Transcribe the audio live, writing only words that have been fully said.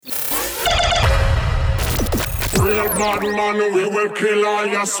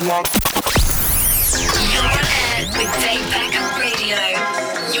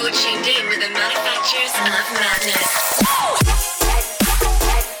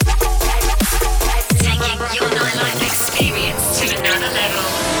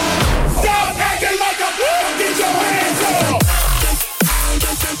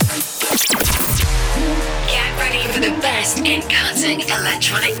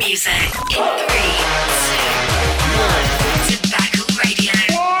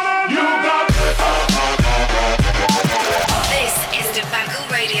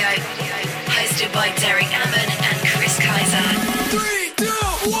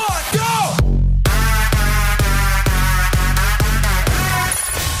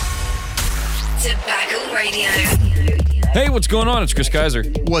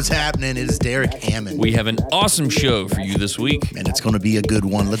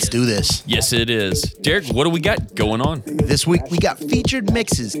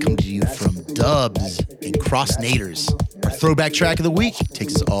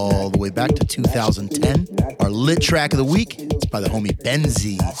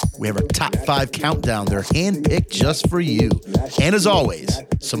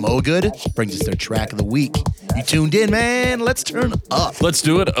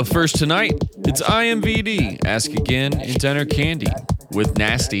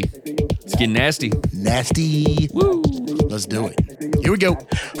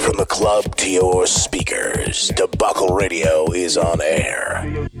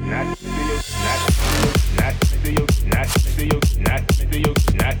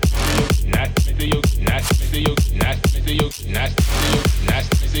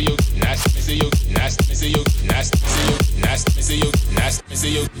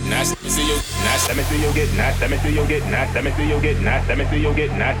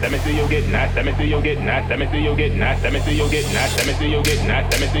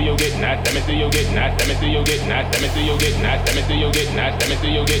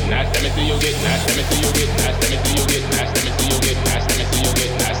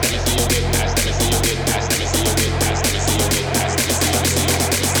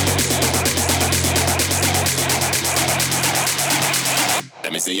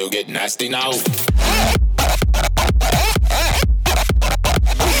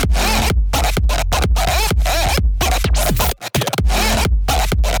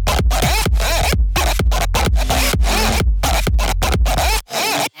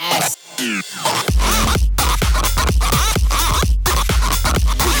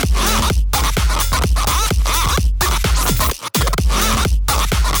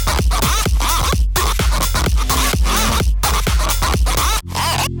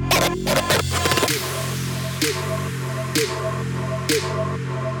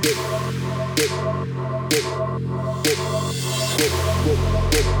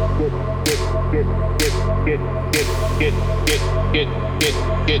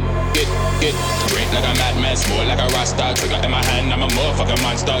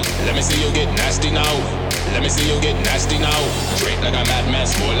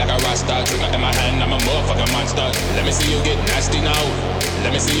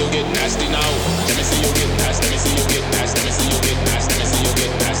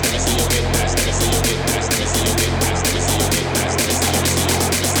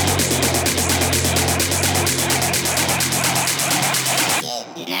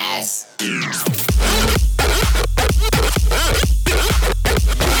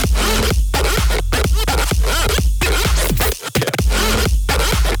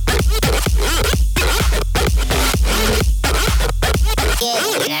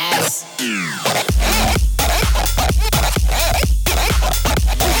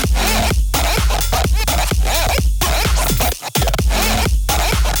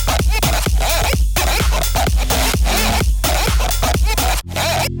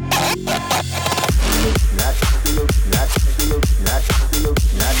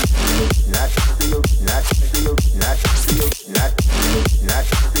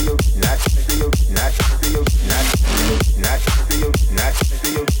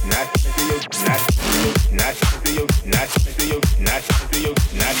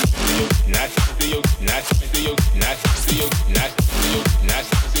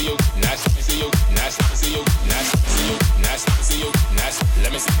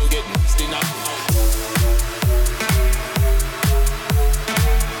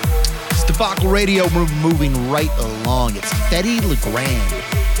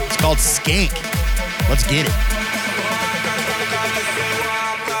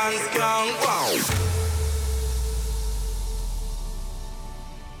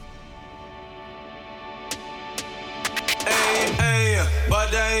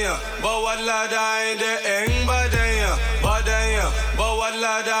badaya, bawala dai de eng badaya,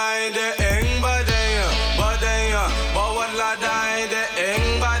 bawala dai de eng badaya, bawala dai de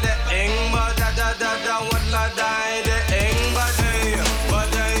eng bada eng bada da da da wala dai de eng badaya,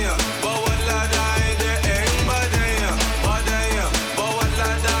 bawala dai de eng badaya, bawala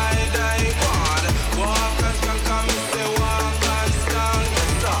dai dai bada. Walk and come and say walk and strong,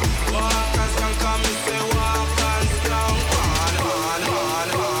 walk and come and say walk and strong.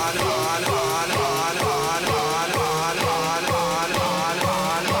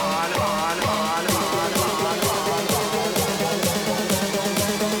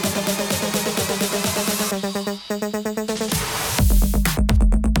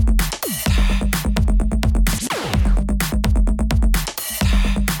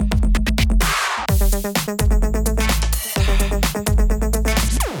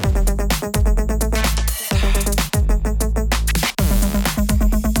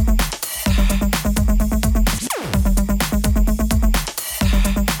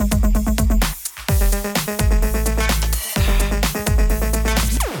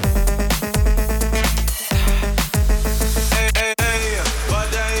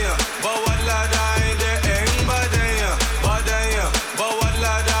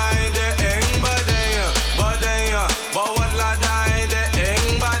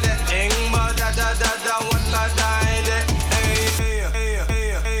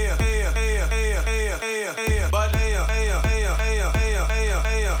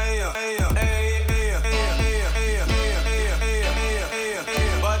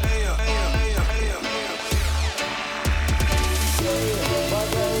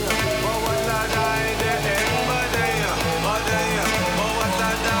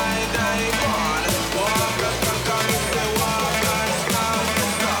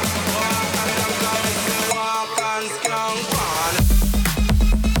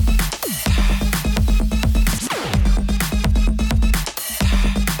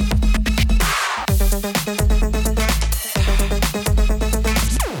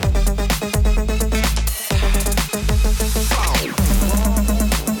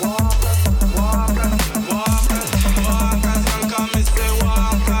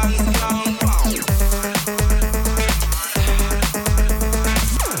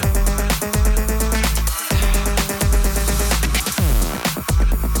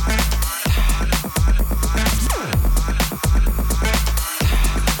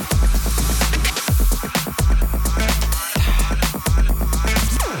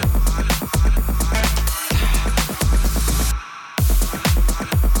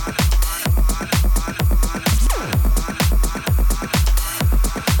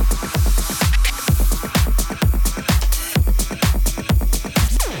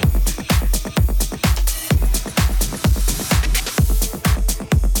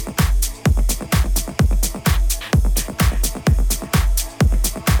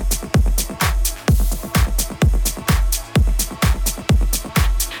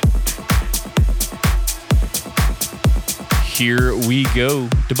 Here we go.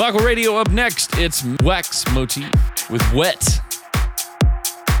 Debacle Radio up next. It's Wax Motif with Wet.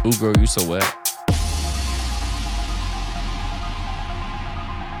 Ooh, girl, you so wet.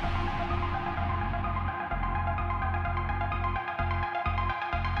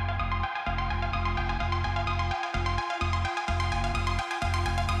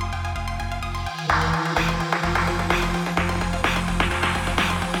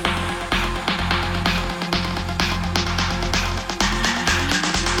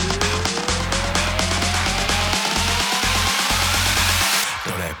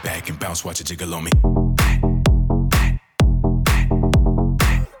 Watch it jiggle on me.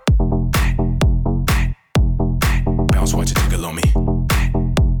 Bounce, watch it jiggle on me.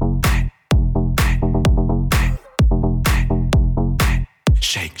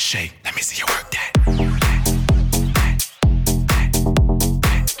 Shake, shake, let me see you work that.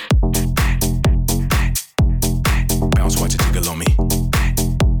 Bounce, watch it jiggle on me.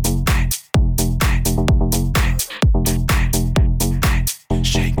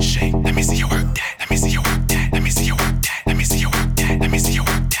 Shake, shake, let me see you work that. Let me see you work that. Let me see you work that. Let me see you work that. Let me see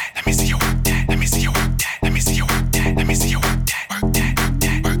you work that. Let me see you work that. Let me see you work that. Let me see you work that. Let me see you work that. Work that.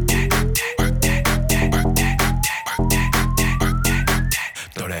 Work that. Work that. Work that. Work that. Work that. Work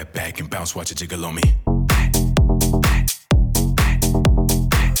that. Throw that back and bounce. Watch it jiggle on me.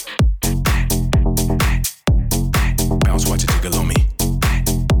 Bounce. Watch it jiggle on me.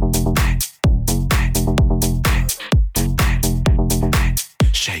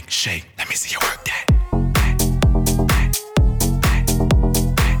 Shake, shake, let me see you work that.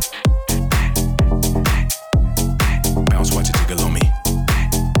 Bounce, watch it jiggle on me.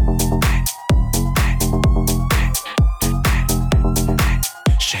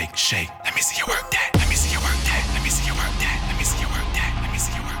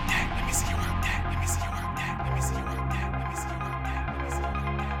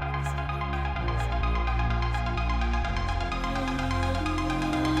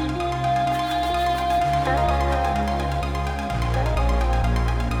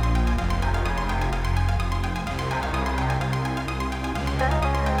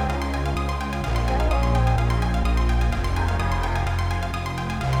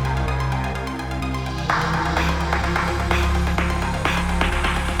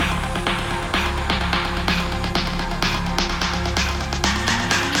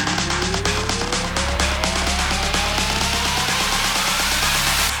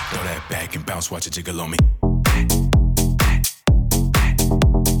 watch it jiggle on me.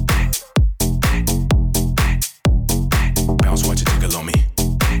 Bounce, watch it jiggle on me.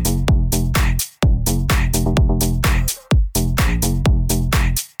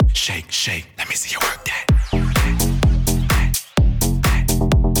 Shake, shake, let me see you work that.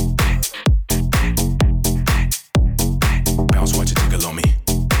 Bounce, watch it jiggle on me.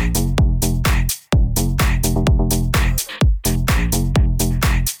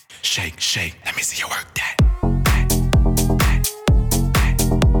 Shake, shake, let me see you work that.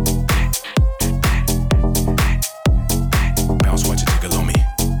 Bounce, watch it jiggle on me.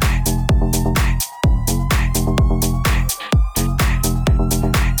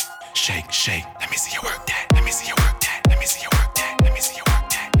 Shake, shake, let me see you work that. Let me see you work that. Let me see you work that. Let me see you work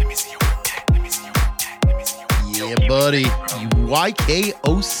that. Let me see you work that. Let me see you work that. Let me see you work that. Yeah, buddy. YK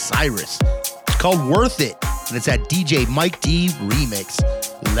Osiris. It's called Worth It, and it's that DJ Mike D remix.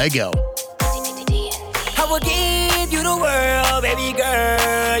 Lego. I will give you the world, baby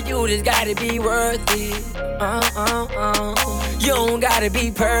girl. You just gotta be worth it. You don't gotta be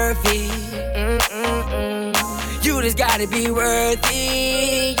perfect. You just gotta be worth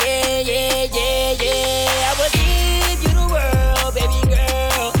it. Yeah, yeah, yeah, yeah. I will give you the world, baby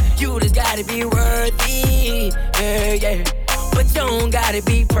girl. You just gotta be worth it. Yeah, yeah. But you don't gotta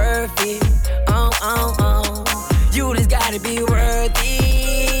be perfect. You just gotta be worth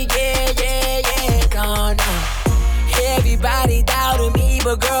it. Yeah, yeah, yeah. No, no. Everybody doubted me,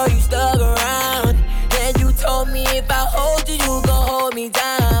 but girl, you stuck around. And you told me if I hold you, you gon' hold me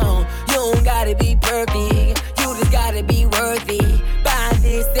down. You don't gotta be perfect. You just gotta be worthy. Buy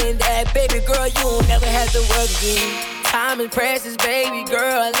this and that, baby girl, you don't never have to work again. Time is precious, baby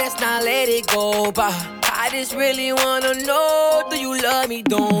girl, let's not let it go by. I just really wanna know, do you love me?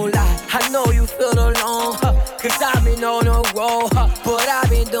 Don't lie. I know you feel alone, cause I've been on a roll, but I've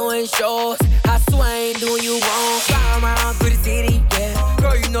been doing shows. I swear I ain't doing you wrong. Flying around through the city, yeah.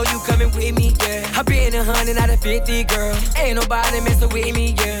 Girl, you know you coming with me, yeah. I been 100 out of 50, girl. Ain't nobody messing with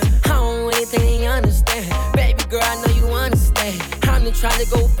me, yeah. I don't really think you understand. Baby girl, I know you understand. I'm just trying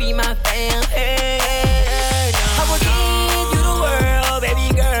to go feed my fam. Hey, no. I will give you the world, baby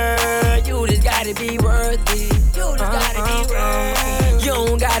girl. You just gotta be worth it. You just gotta be worth it. You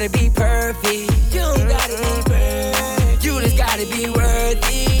don't gotta be perfect. You don't gotta be perfect. You just gotta be worth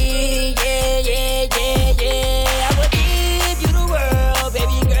it. Yeah, yeah, yeah, yeah. I will give you the world,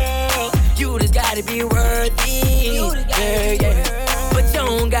 baby girl. You just gotta be worth it. Yeah, yeah. But you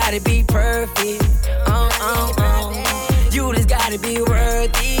don't gotta be perfect. You just gotta be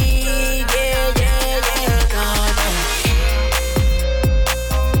worth it. Yeah, yeah, yeah.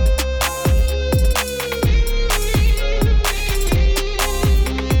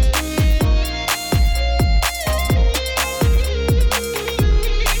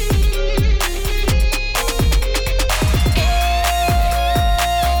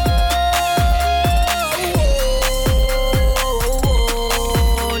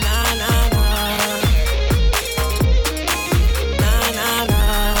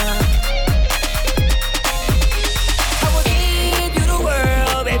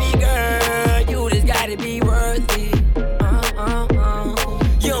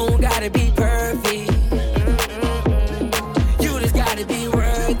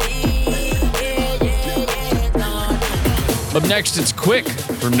 Up next, it's Quick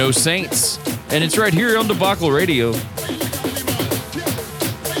from No Saints, and it's right here on Debacle Radio.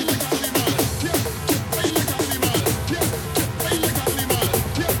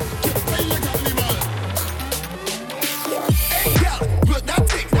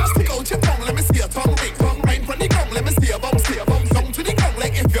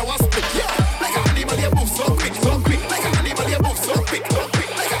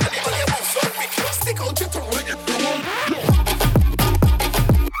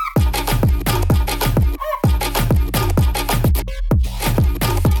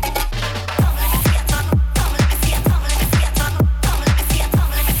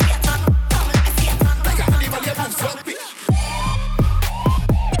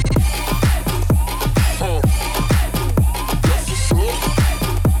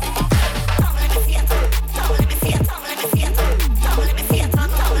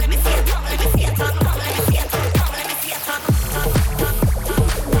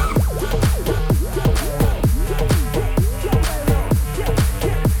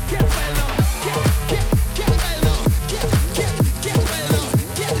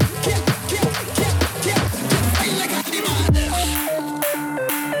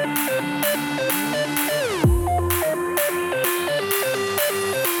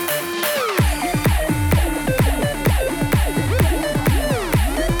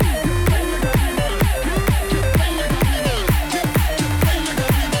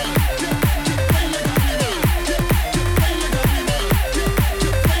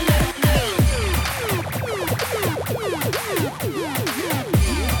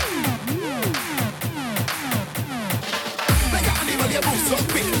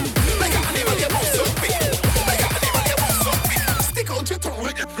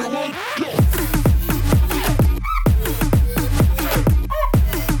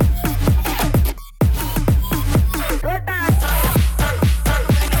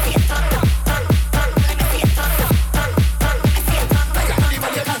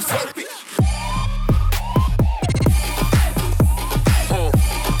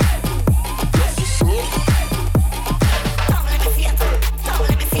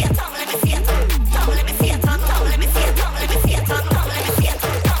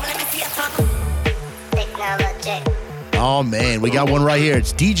 Oh, man, we got one right here.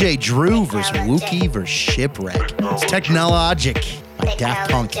 It's DJ Drew versus Wookie versus Shipwreck. It's Technologic by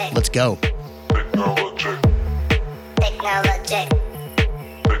Daft Punk. Let's go.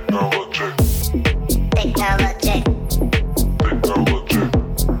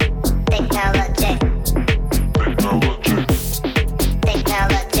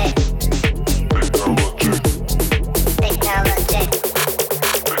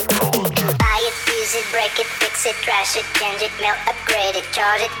 Trash it, change it, melt, upgrade it,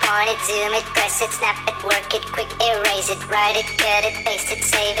 charge it, point it, zoom it, press it, snap it, work it, quick erase it, write it, cut it, paste it,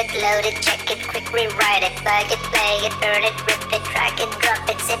 save it, load it, check it, quick rewrite it, plug it, play it, burn it, rip it, drag it, drop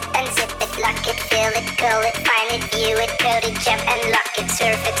it, zip and zip it, lock it, fill it, call it, find it, view it, code it, jump and lock it,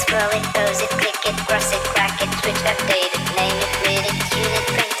 surf it, scroll it, pose it, click it, cross it, crack it, switch, update it, name it, read it, tune it,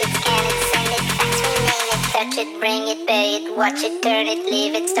 print it, scan it, send it, fax, rename it, touch it, bring it, pay it, watch it, turn it,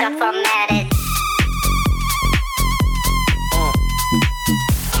 leave it, stop, format it.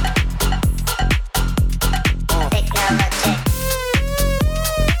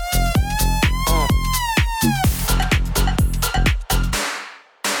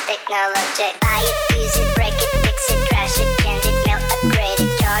 Technologic. Buy it, use it, break it, fix it, trash it, change it, melt, upgrade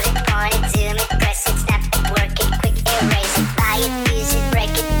it, charge it, point it, zoom it, press it, snap it, work it, quick erase it. Buy it, use it, break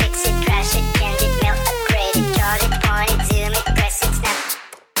it, fix it, trash it, change it, melt, upgrade it, charge it, point it, zoom it, press it, snap.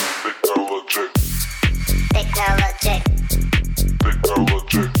 Technologic.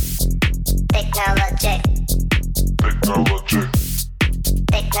 Technologic. Technologic. Technologic.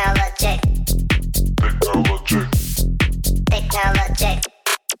 Technologic. Technologic.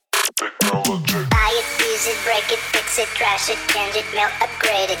 Buy it, use it, break it, fix it, trash it, change it, melt,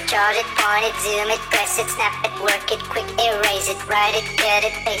 upgrade it, charge it, point it, zoom it, press it, snap it, work it, quick erase it, write it, cut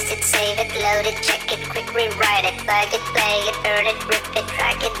it, paste it, save it, load it, check it, quick rewrite it, plug it, play it, burn it, rip it,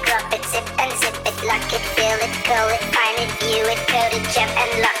 drag it, drop it, zip and zip it, lock it, fill it, call it, find it, view it, code it, jump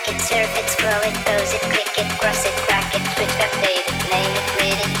and lock it, surf it, scroll it, pose it, click it, cross it, crack it, switch, update it, name it,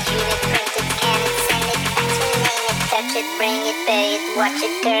 read it, tune it, print it, scan it, send it, fax, rename it, touch it, bring it, pay it, watch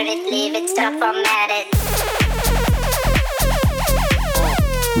it, turn it, leave it, stop, format it.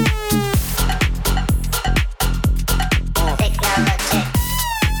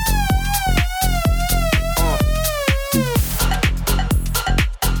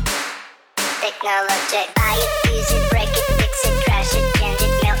 Technologic. Buy it, use it, break it, fix it, trash it, change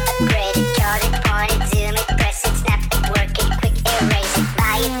it, melt, upgrade it, charge it, point it, zoom it, press it, snap it, work it, quick erase it.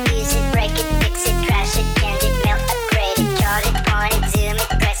 Buy it, use it, break it, fix it, trash it, change it, melt, upgrade it, charge it, point it, zoom it,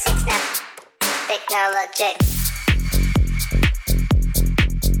 press it, snap. Technologic.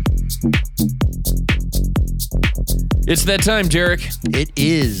 It's that time, Jarek. It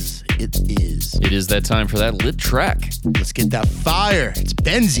is. It is. It is that time for that lit track. Let's get that fire. It's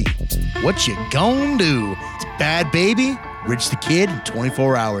Benzie. What you gon' do? It's Bad Baby, Rich the Kid in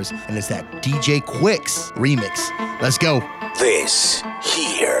 24 hours. And it's that DJ Quicks remix. Let's go. This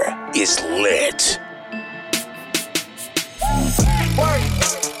here is lit. Work.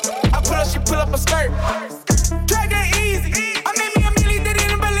 I pull up, she pull up a skirt. Drag it easy. I made me a million, they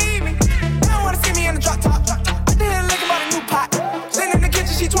didn't believe me. They don't wanna see me in the drop top. I did a lick about a new pot. Sitting in the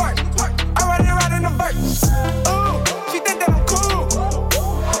kitchen, she twerk. I ride it around in the verse. Ooh, she think that I'm cool.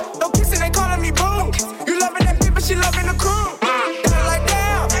 No kissing, they calling me boo. You loving that bitch, but she loving the crew. Got it like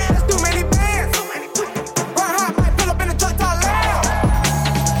down, that's too many bands. Ride hot, might pull up in the drop top loud.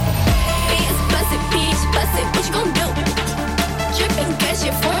 Bust it, bitch, bust it, what you gon' do? Dripping, gas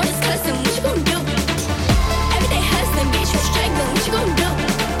your phone is cussing, what you gon' do? Everyday hustling, bitch, you struggling, what you gon' do?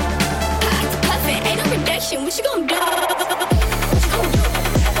 Hot to puffin', ain't no reduction, what you gon' do?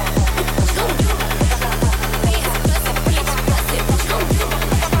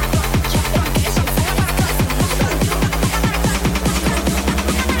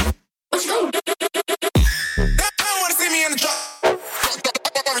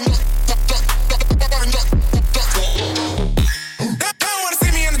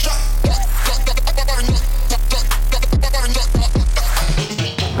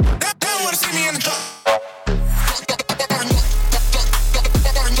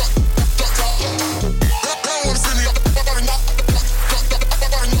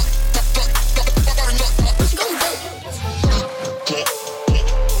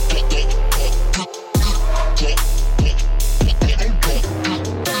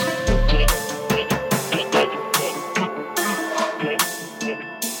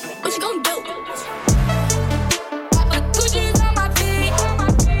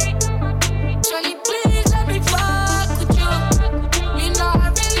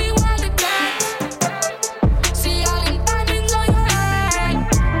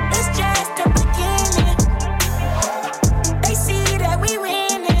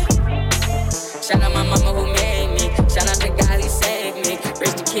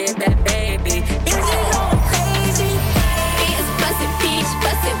 get back, baby. Is it going crazy? It's busted, bitch,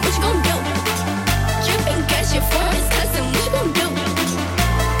 busted, what you gon' do? Dripping gas, your phone is cussing, what you gon' do?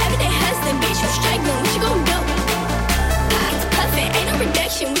 Everyday hustling, bitch, you struggling, what you gon' do? Pots puffin', ain't no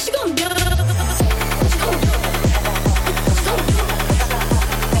reduction, what you gon' do? What you gon' do? What you gon' do?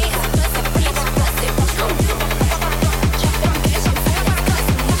 It's busted, bitch, busted, what you gon' do? Dripping gas, your phone is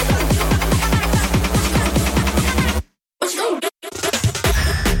cussing, what you gon' do? What you gon' do?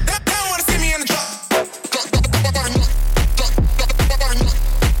 They don't wanna see me in the drop.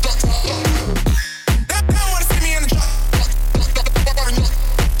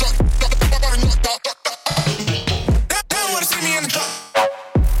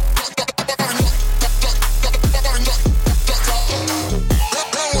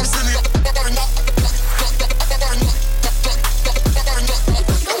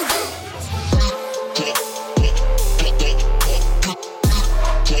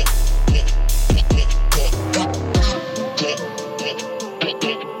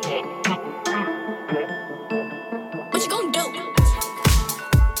 What you gon' do?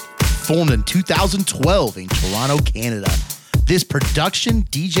 Formed in 2012 in Toronto, Canada, this production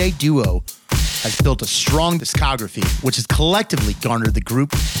DJ duo has built a strong discography, which has collectively garnered the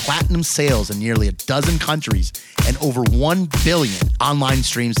group platinum sales in nearly a dozen countries and over 1 billion online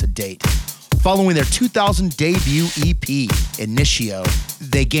streams to date. Following their 2000 debut EP, Initio,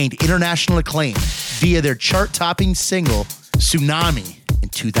 they gained international acclaim via their chart-topping single, Tsunami, in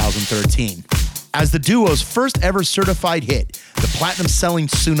 2013. As the duo's first ever certified hit, the platinum-selling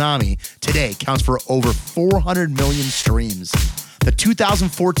Tsunami today counts for over 400 million streams. The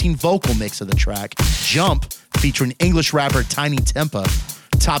 2014 vocal mix of the track, Jump, featuring English rapper Tiny Tempa,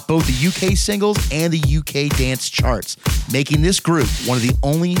 topped both the UK singles and the UK dance charts, making this group one of the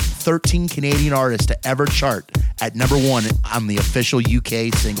only 13 Canadian artists to ever chart at #1 on the official UK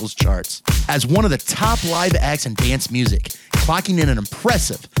singles charts. As one of the top live acts in dance music, clocking in an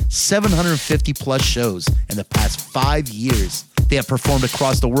impressive 750 plus shows in the past 5 years. They have performed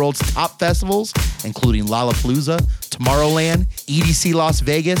across the world's top festivals, including Lollapalooza, Tomorrowland, EDC Las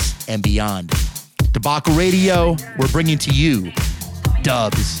Vegas, and beyond. Debacle Radio, we're bringing to you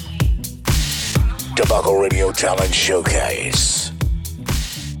Dubs. Debacle Radio Talent Showcase.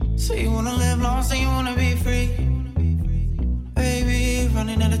 So you wanna live long, so you wanna be free. Baby,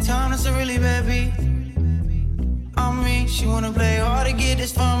 running out of time, that's a really bad beat. On me, she wanna play hard to get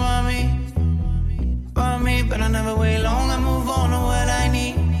this from me, but I never wait long, I move on to what I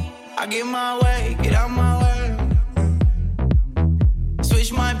need. I get my way, get out my way.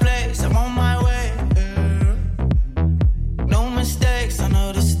 Switch my place, I'm on my way. No mistakes, I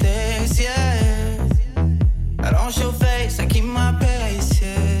know the stakes, yeah. I don't show face, I keep my pace,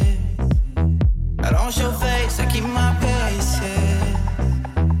 yeah. I don't show face, I keep my pace, yeah.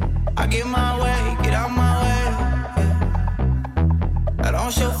 I get my way, get out my way, yeah. I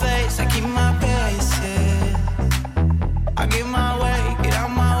don't show face, I keep my pace, yeah. I get my way, get out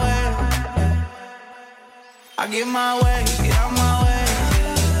my way, yeah. I get my way, get out my way,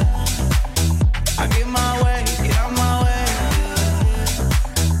 yeah. I get my way, get out my way.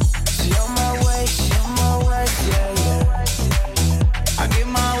 She on my way, she on my way, yeah, yeah. I get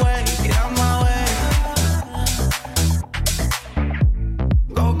my way, get out my way.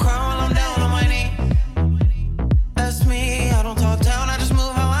 Go cry while I'm down on my knee. That's me, I don't talk down, I just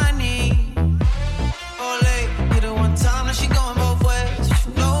move how I need. Oh, late, hit it one time, now she going both ways. She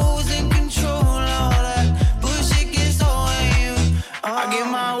knows in control, all that bullshit gets on you. I get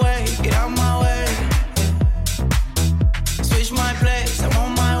my way, get out my way. Switch my place, I'm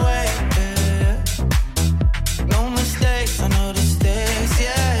on my way, yeah. No mistakes, I know the stakes,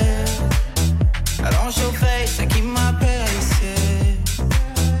 yeah. I don't show face, I keep my pace, yeah.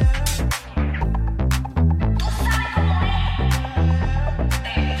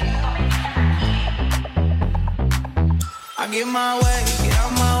 I get my way, get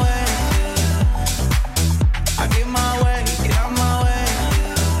out my way, yeah. I get my way, get out my way,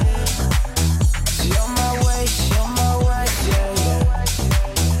 yeah. She on my way, she on my way, yeah, yeah.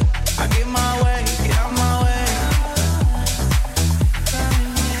 I get my way, get out my way.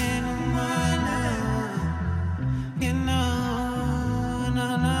 You know,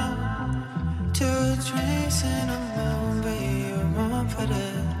 no. 2 drinks and I'm on, baby, you're wrong for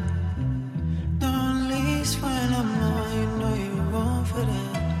that. Don't least when I'm on, you know you're wrong for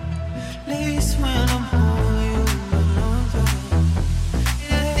that. Least when I'm on, you know wrong for that.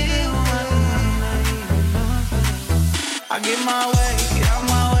 Yeah, you know wrong for that. I get my way, get out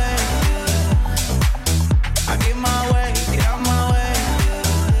my way. I get my way, get out my way.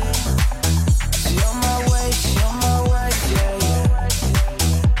 She on my way, yeah, yeah.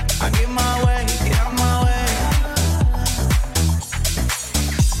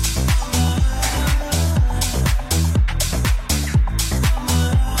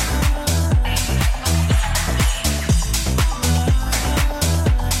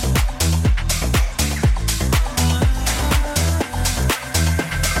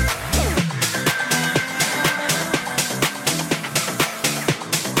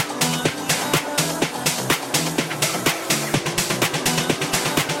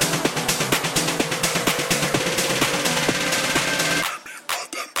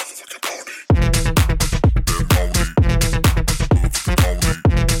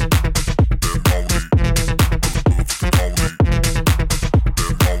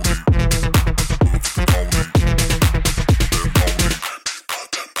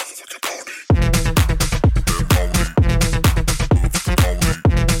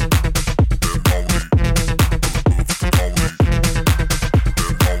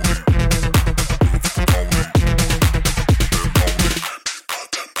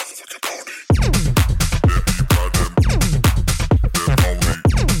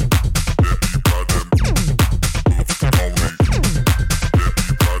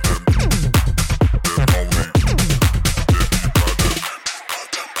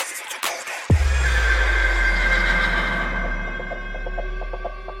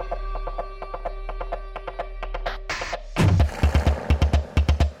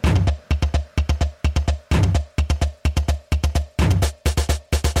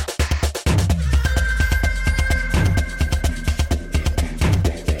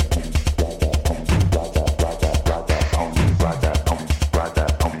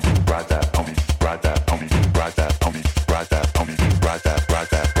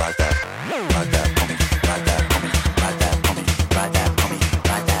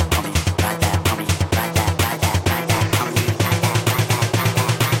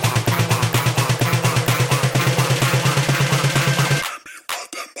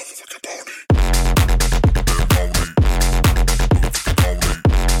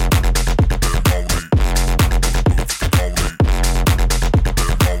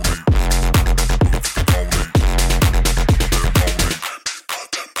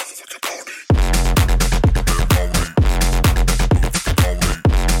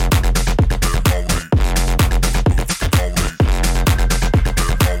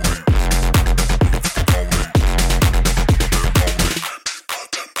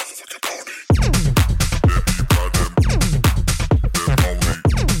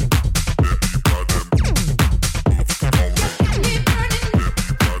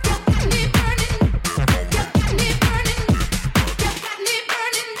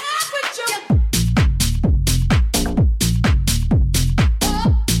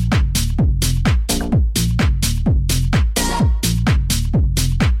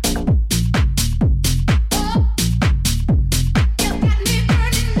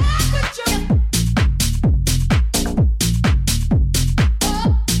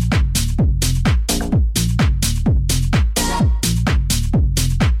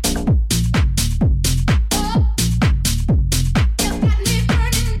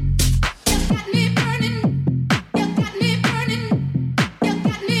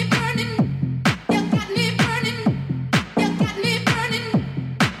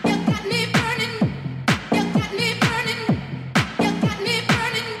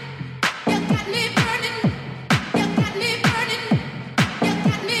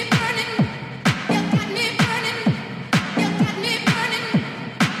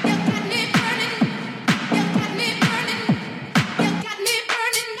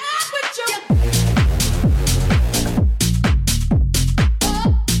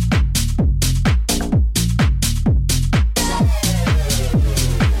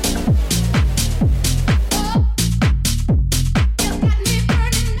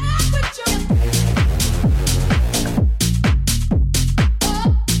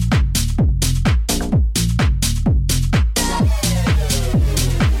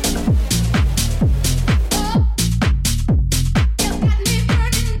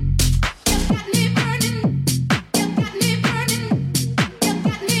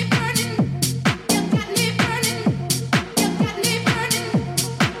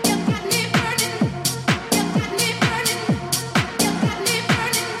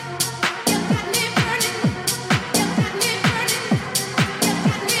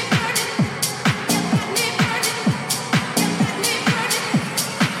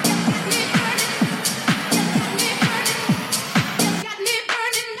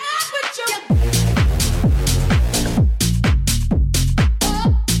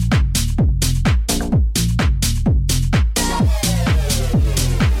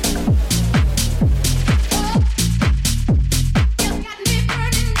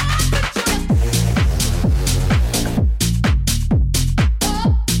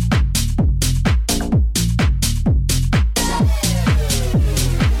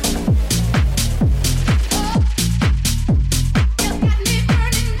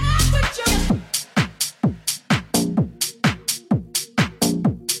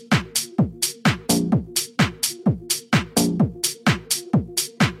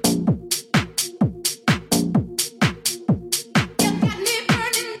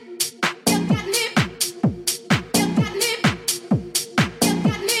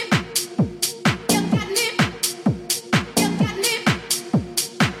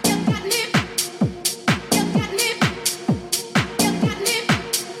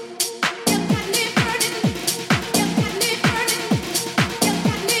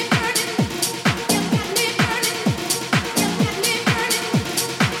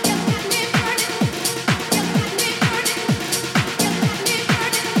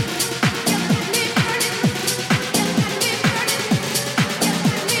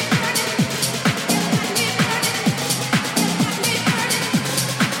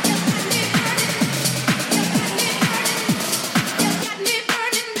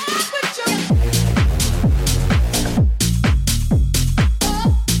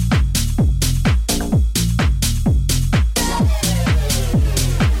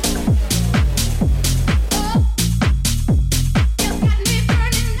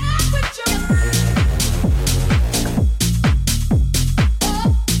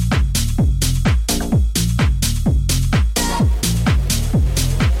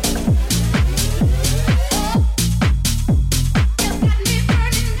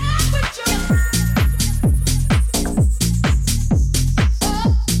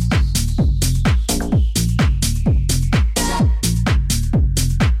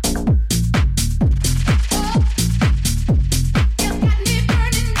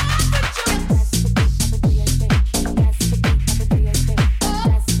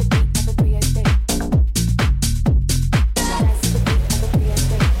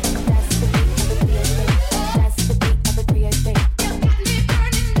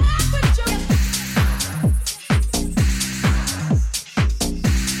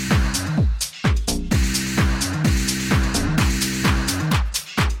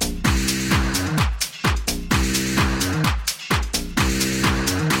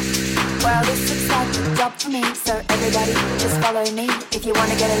 job for me, so everybody just follow me. If you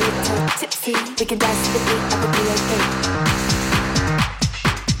wanna get a little tipsy, we can dance to the beat of the B.O.B.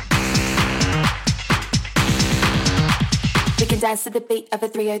 We can dance to the beat of a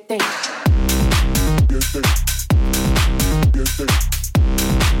 303.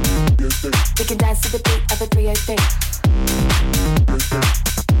 We can dance to the beat of a 303.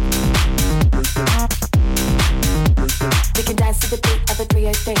 We can dance to the beat of a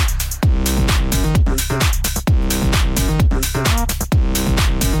 303.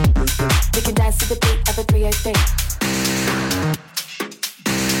 We can dance to the beat of a 303.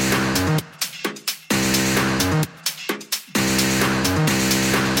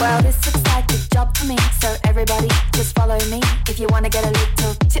 Well, this looks like a job for me, so everybody just follow me. If you wanna get a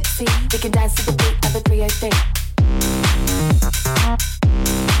little tipsy, we can dance to the beat of a 303.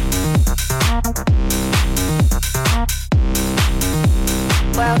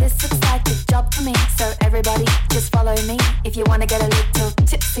 Well, this looks like a job for me, so everybody just follow me. If you wanna get a little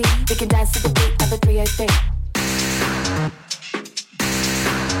tipsy, we can dance to the beat of a 303.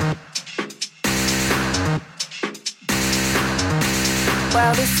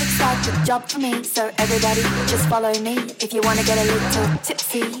 Well, this looks like a job for me, so everybody just follow me. If you wanna get a little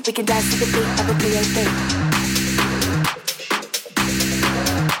tipsy, we can dance to the beat of a 303.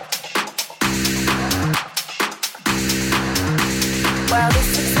 Well, this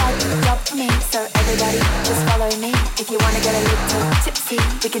looks like a job for me, so everybody just follow me. If you wanna get a little tipsy,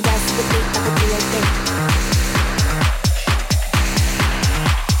 we can dance to the beat of a 303.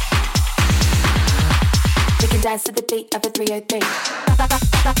 We can dance to the beat of a 303.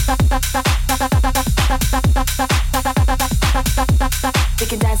 We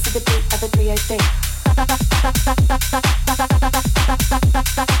can dance to the beat of a 303.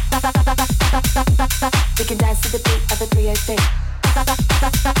 We can dance to the beat of a 303. We can dance to the beat of a 303.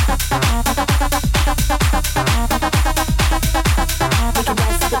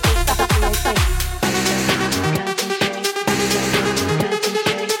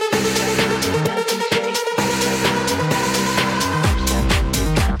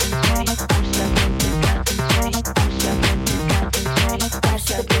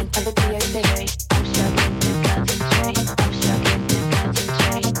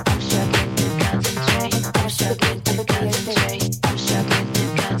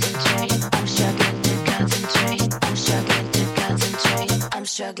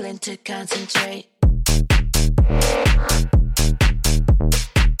 Struggling to concentrate.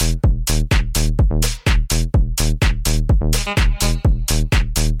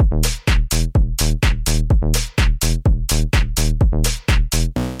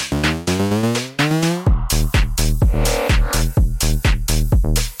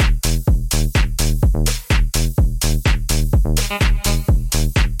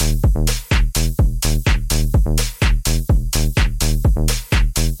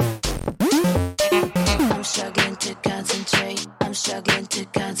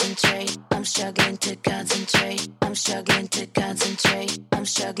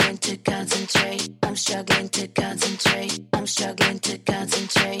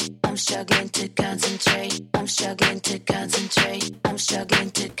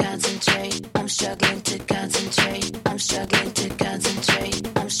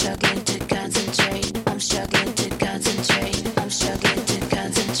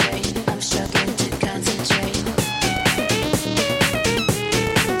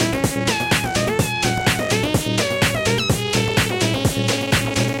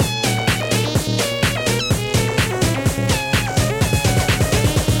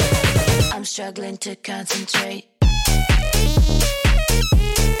 Struggling to concentrate.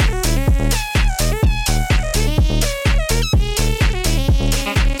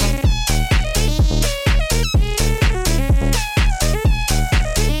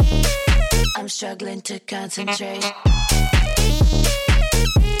 I'm struggling to concentrate.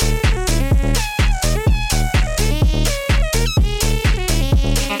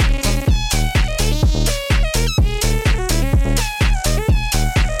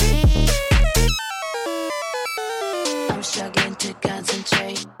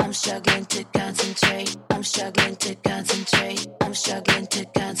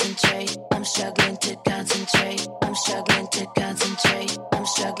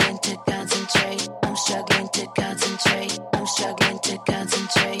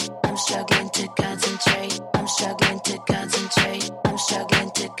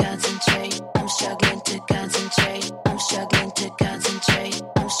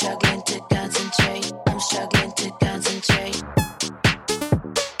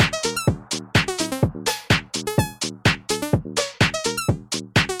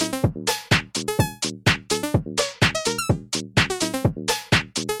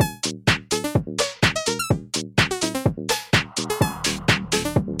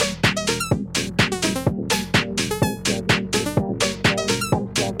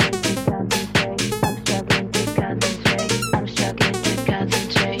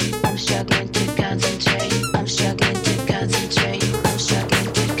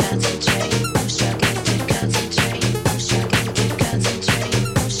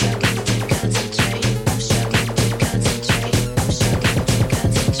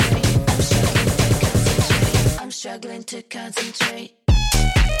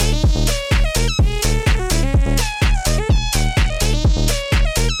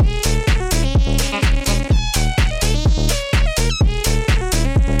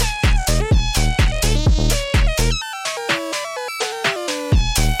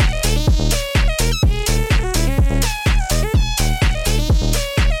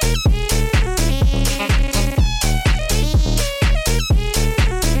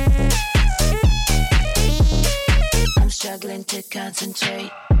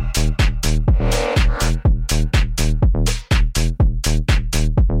 concentrate.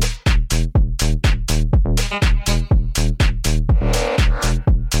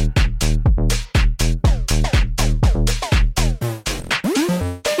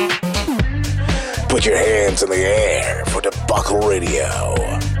 Put your hands in the air for Debacle Radio.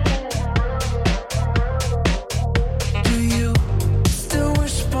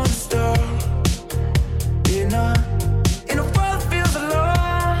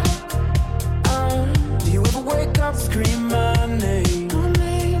 Scream my name.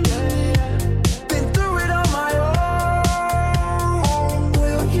 Been through it on my own.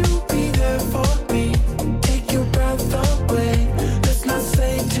 Will you be there for me? Take your breath away. Let's not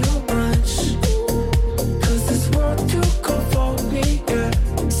say too much. Cause this world too cold for me, yeah.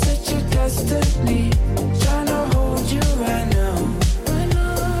 Set your destiny. Trying to hold you right now.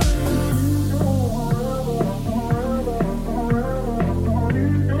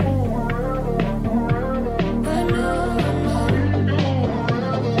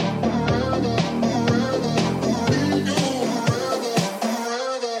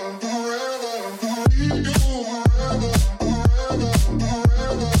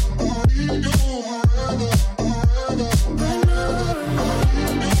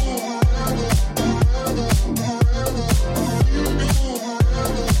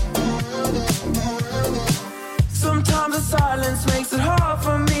 Sometimes the silence makes it hard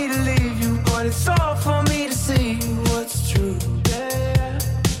for me to leave you, but it's all for me to see what's true. Yeah.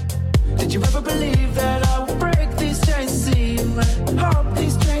 Did you ever believe that I would break these chains, see you, and hope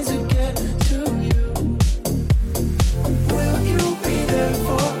these trains would get to you? Will you be there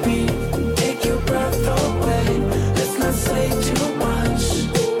for me? Take your breath away. Let's not say too much.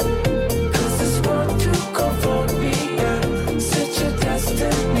 Cause this world too cold for me, yeah. Set your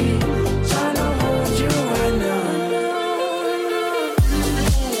destiny. Trying to hold you right now.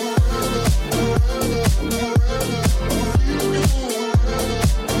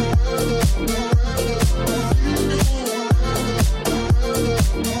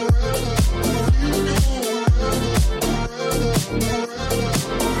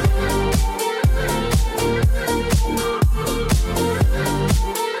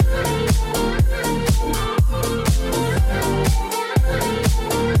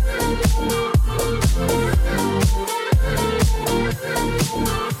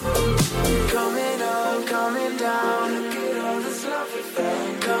 Coming up, coming down. Look at all this love we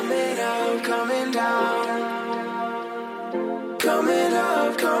found. Coming up, coming down. Coming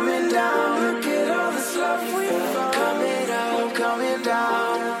up, coming down. Look at all this love we found. Coming up, coming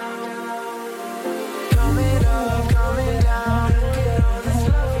down. Coming up, coming down. Look at all this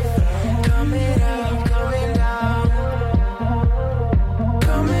love we found. Coming up, coming down.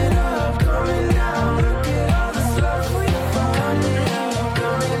 Coming up, coming down. Look at all this love we found. Coming up,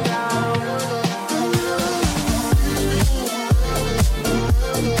 coming down.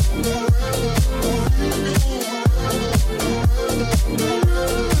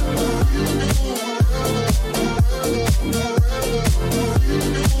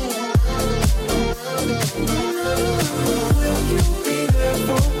 Will you be there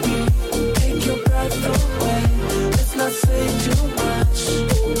for me? Take your breath away. Let's not say too much.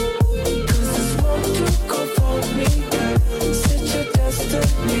 Cause this world too cold for me, yeah. Set your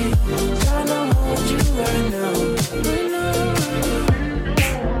destiny. Trying to hold you right now. Right now.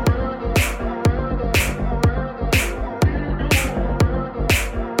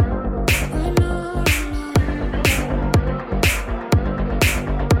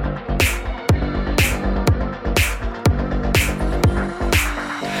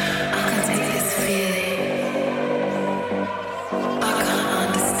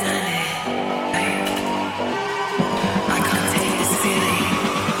 I can't take this feeling.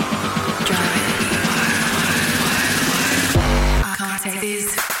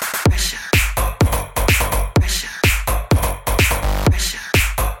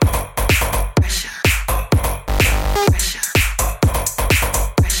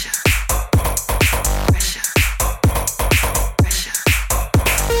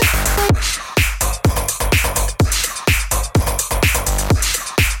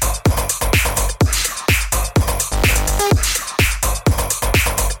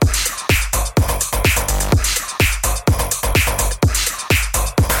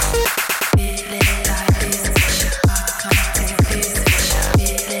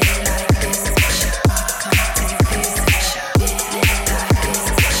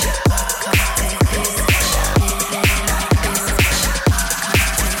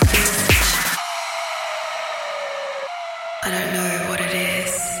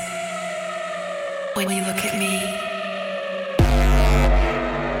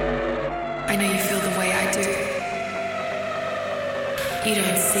 know you feel the way I do. You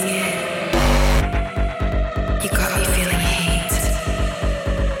don't see it. You got me feeling hate.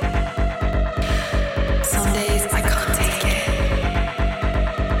 Some days I can't take it.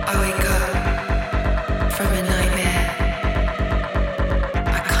 I wake up from a nightmare.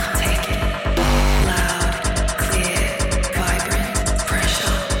 I can't take it. Loud, clear, vibrant,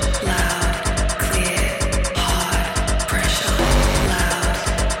 pressure. Loud, clear, hard, pressure. Loud,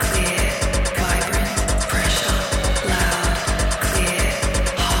 clear, vibrant, pressure. Loud, clear,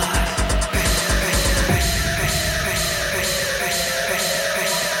 hard,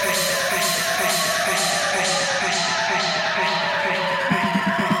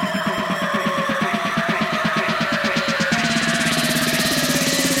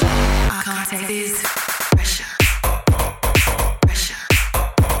 I can't take this.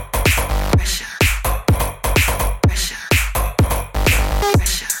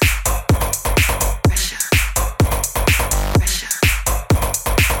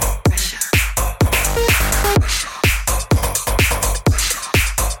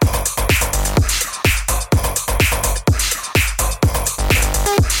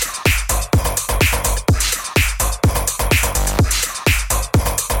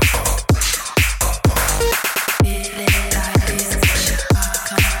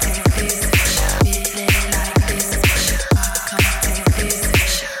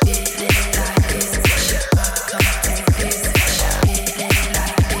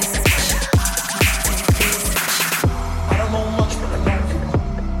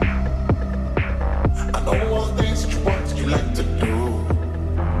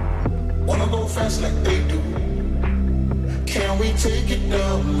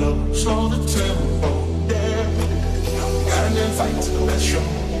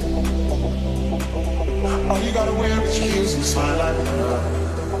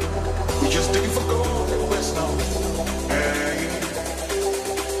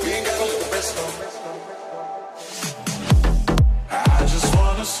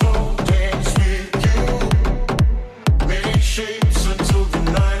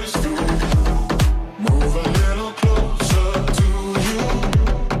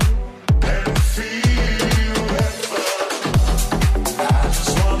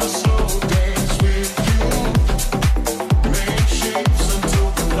 Until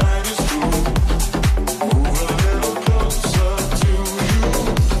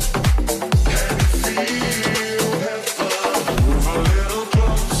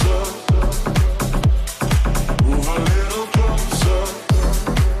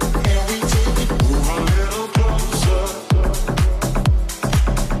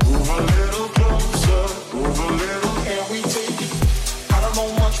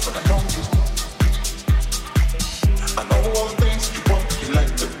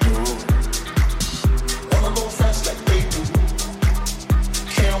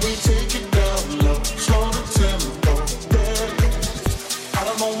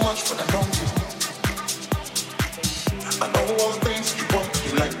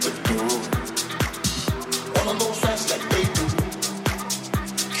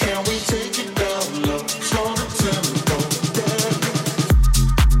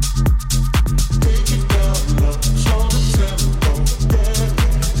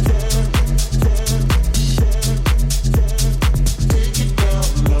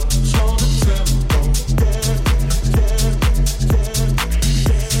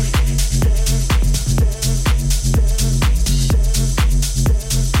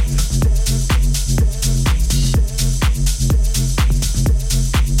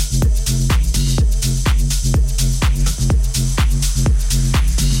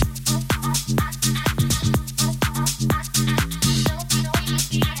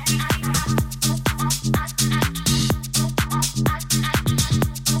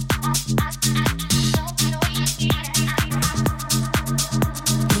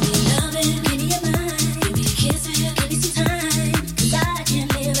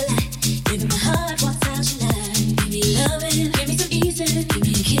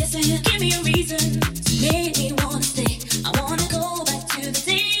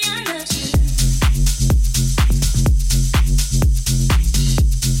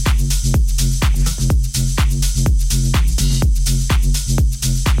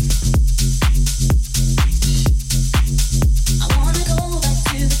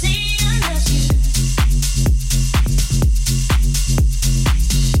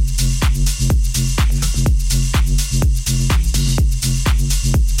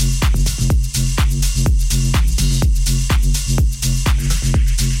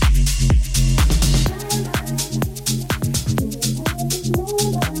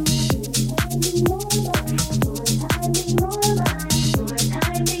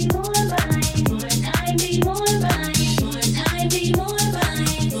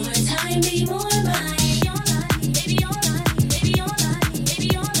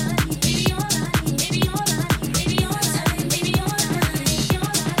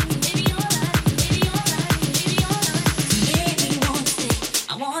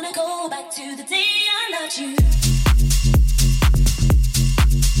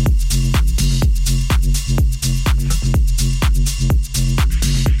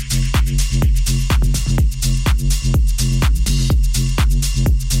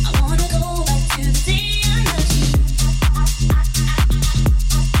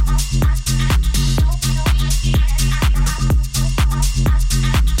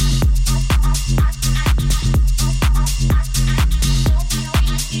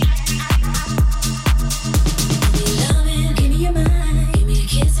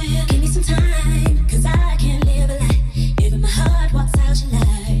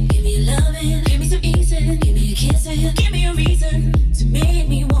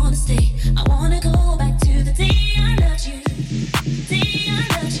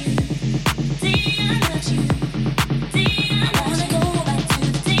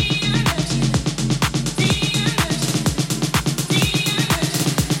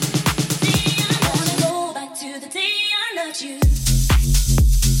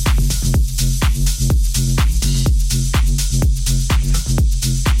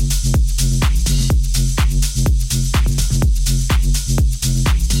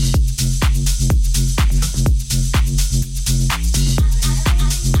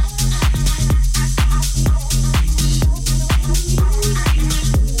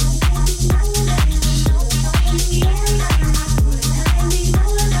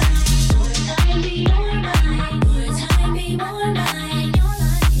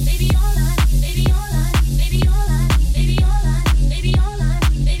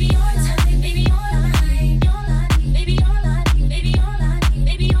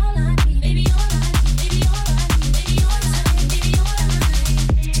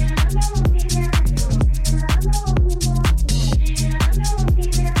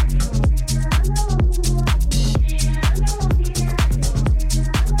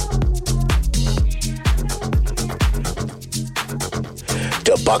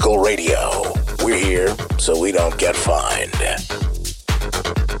Debacle Radio. We're here so we don't get fined.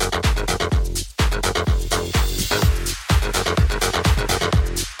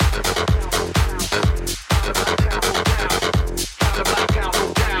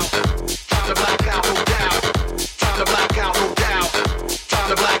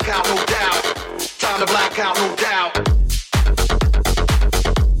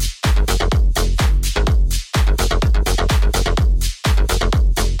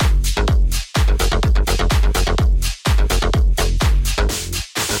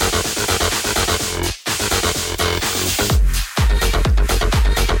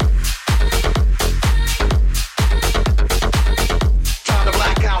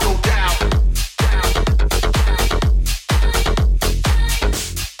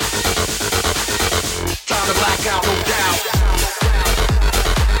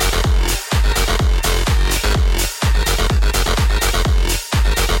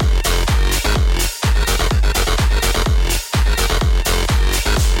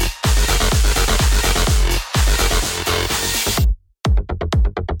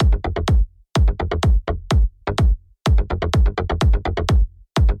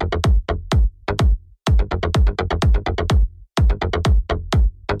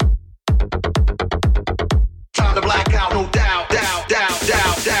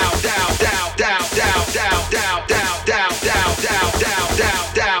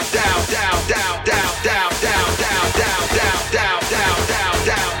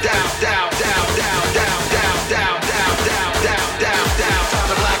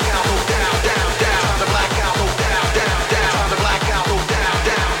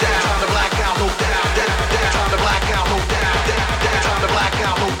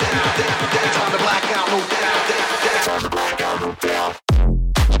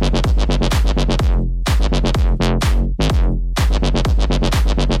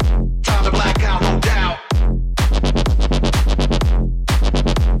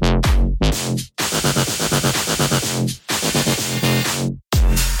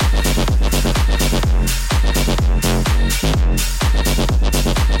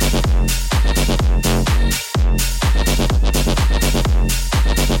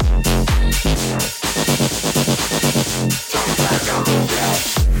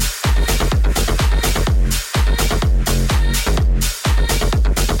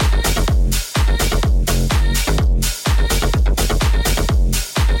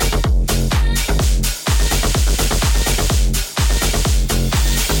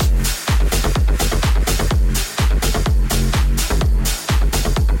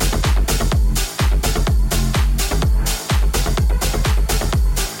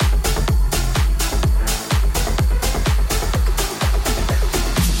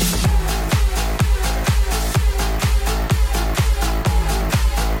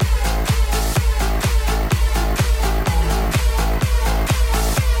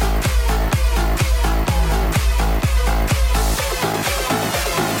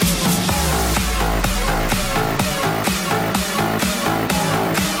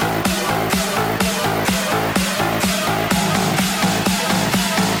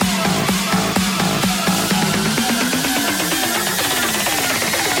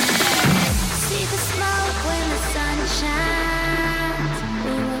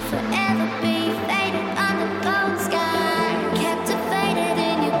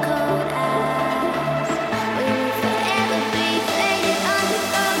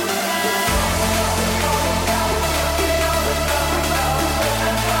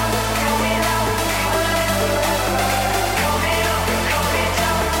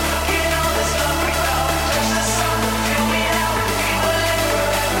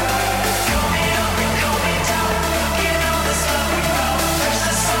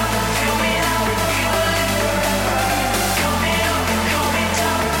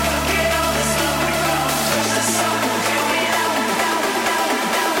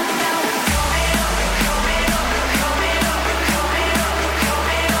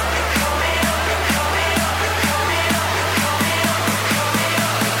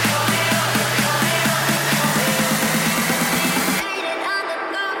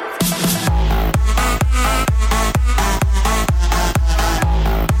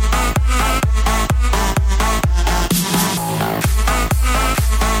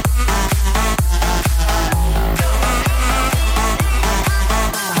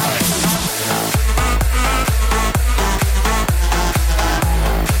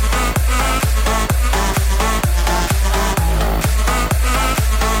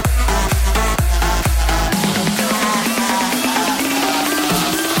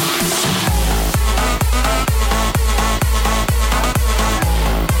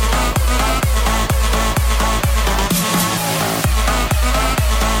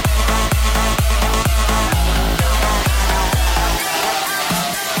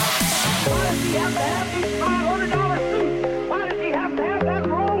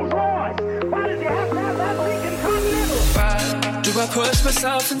 I push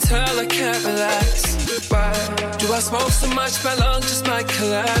myself until I can't relax? Why do I smoke so much my lungs just might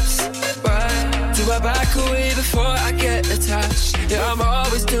collapse? Why do I back away before I get attached? Yeah, I'm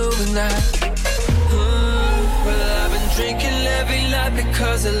always doing that. Well, I've been drinking every night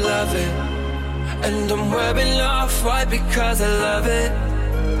because I love it, and I'm wearing off-white because I love it,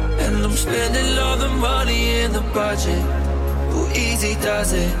 and I'm spending all the money in the budget. Who easy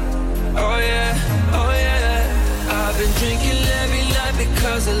does it? Oh yeah, oh yeah. I've been drinking every night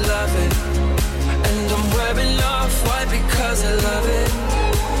because I love it, and I'm wearing off-white because I love it,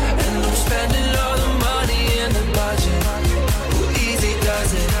 and I'm spending all the money in the budget. Who easy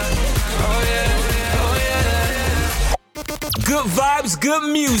does it? Oh yeah, oh yeah. Good vibes, good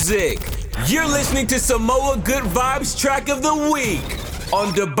music. You're listening to Samoa Good Vibes Track of the Week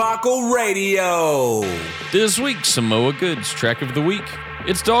on Debacle Radio. This week's Samoa Goods Track of the Week,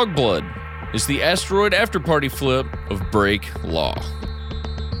 it's Dog Blood. It's the Asteroid Afterparty flip of Break Law.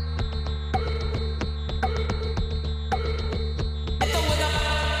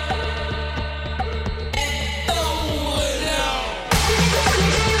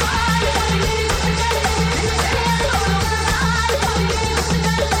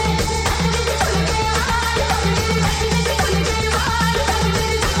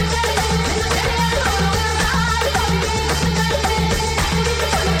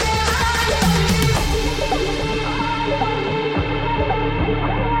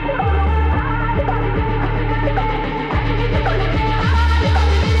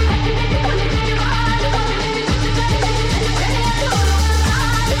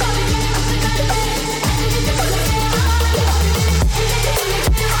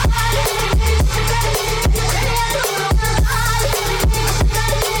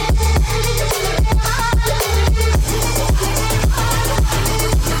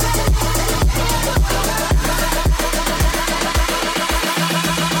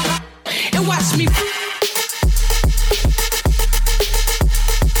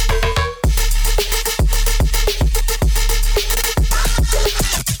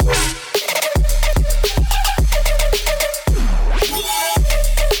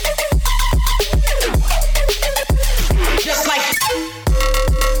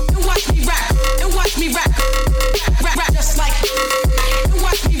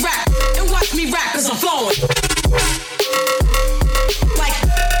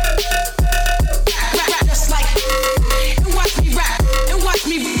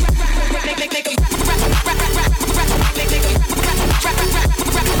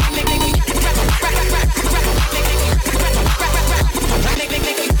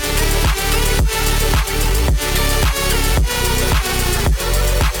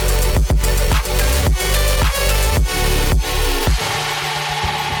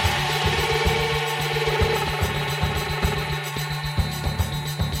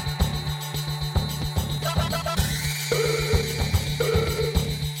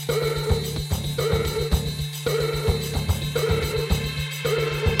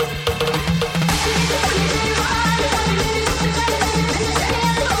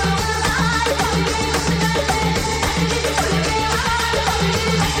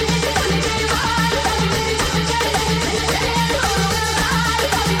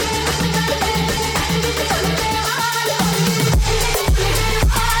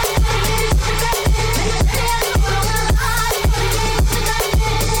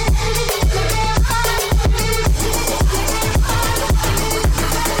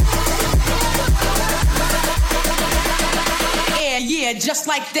 Just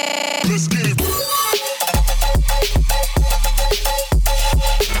like that. Just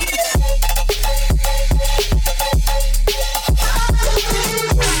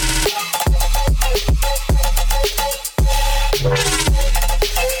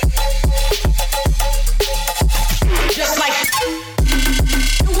like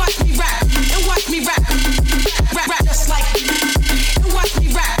and watch me rap, and watch me rap, rap just like and watch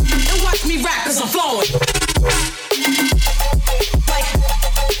me rap, and watch me rap, 'cause I'm flowing.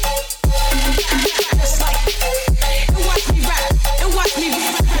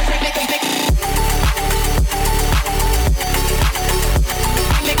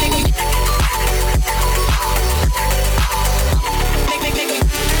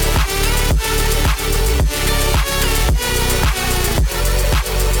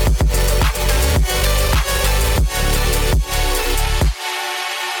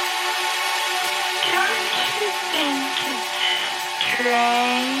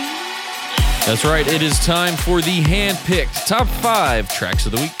 That's right, it is time for the hand-picked top 5 tracks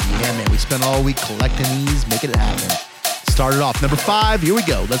of the week. Yeah, man, we spent all week collecting these, making it happen. Started off number 5, here we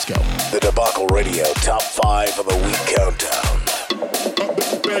go, let's go. The Debacle Radio Top 5 of the Week Countdown.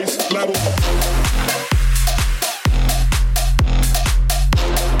 bass level.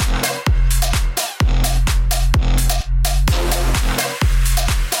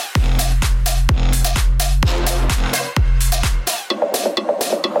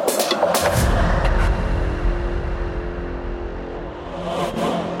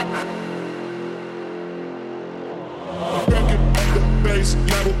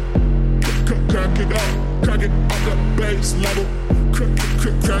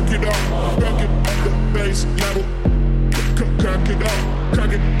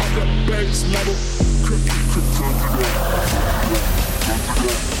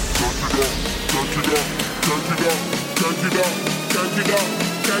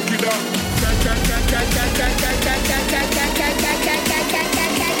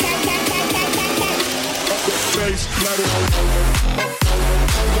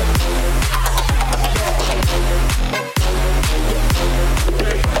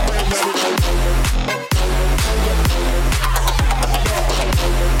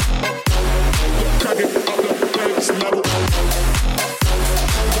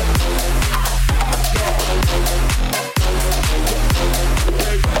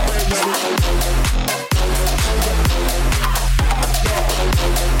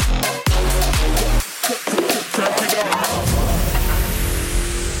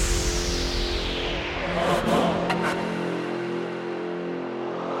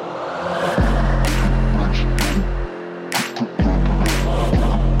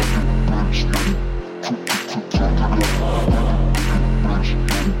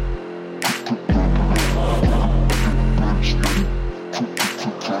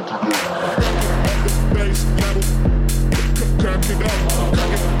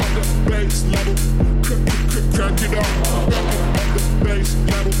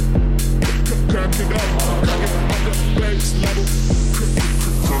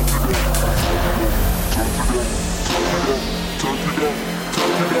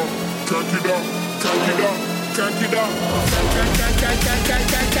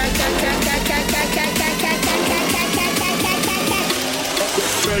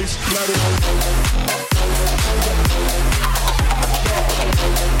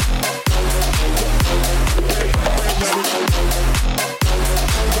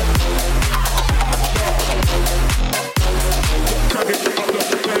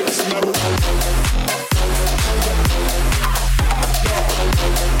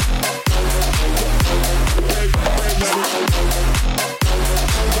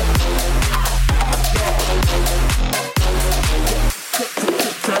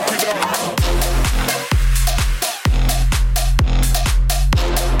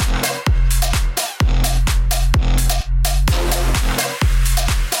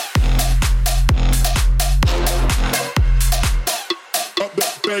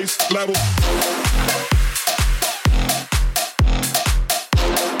 Level.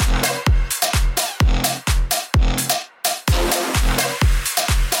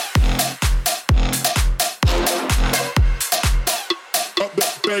 Up the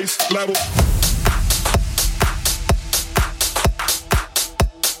bass level.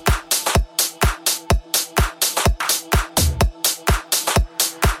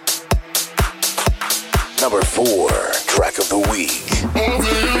 Number 4, track of the week.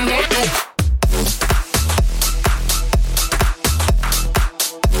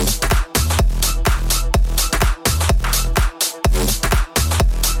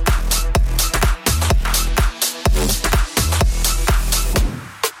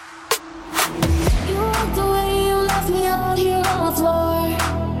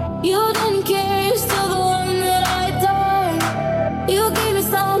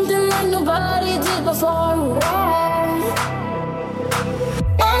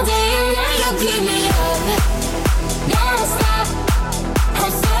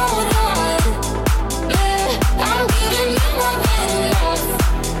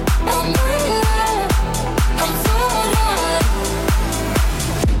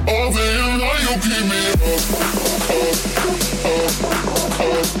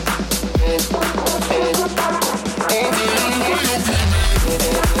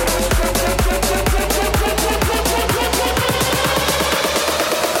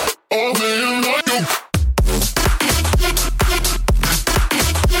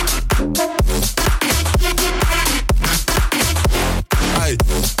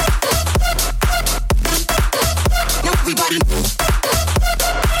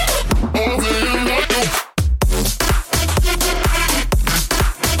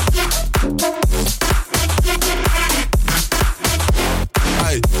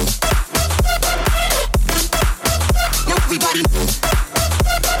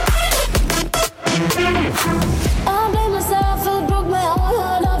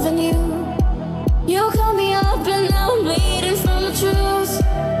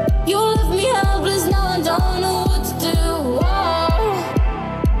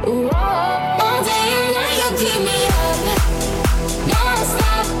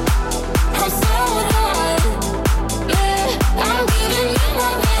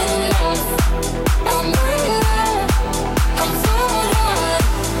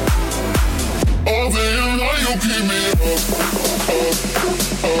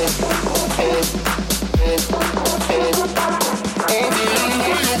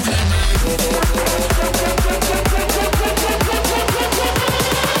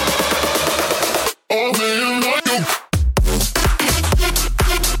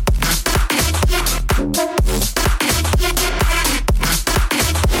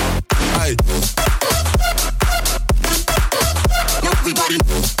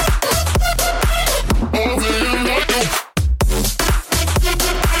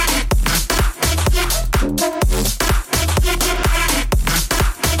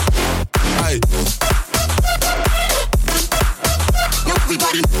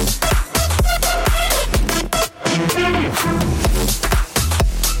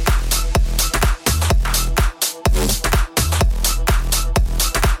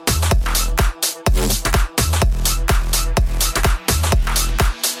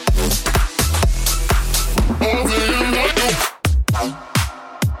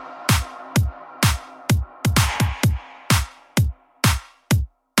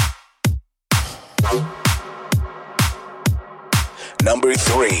 Number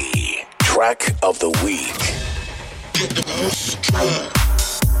 3, track of the week. Get the most drunk.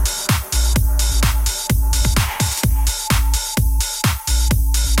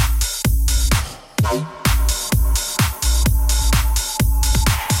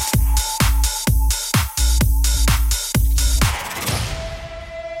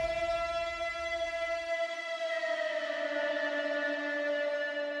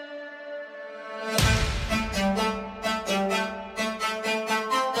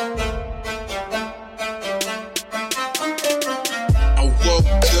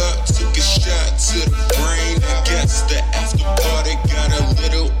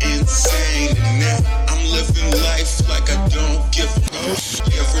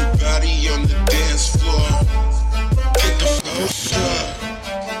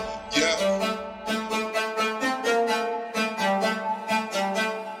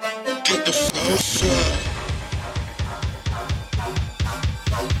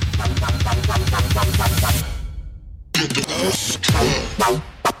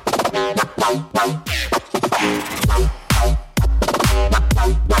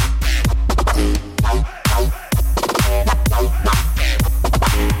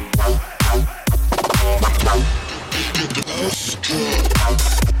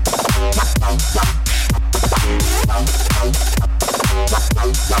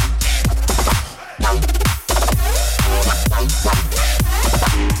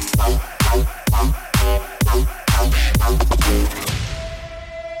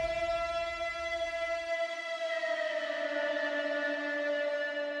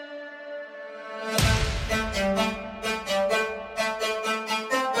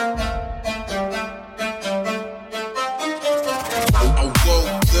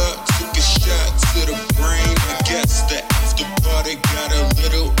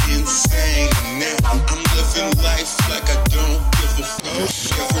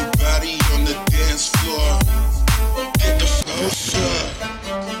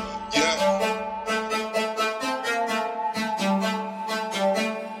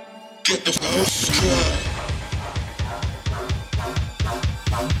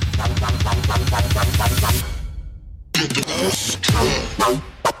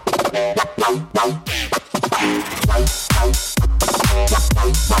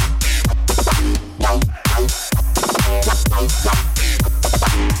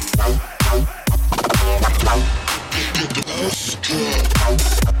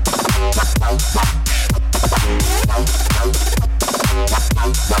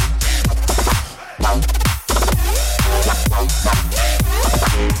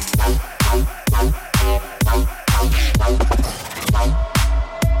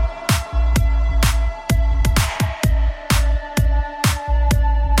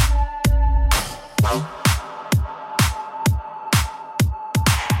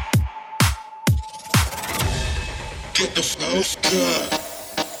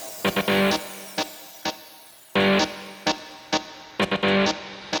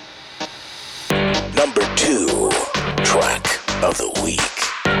 Number 2, track of the week.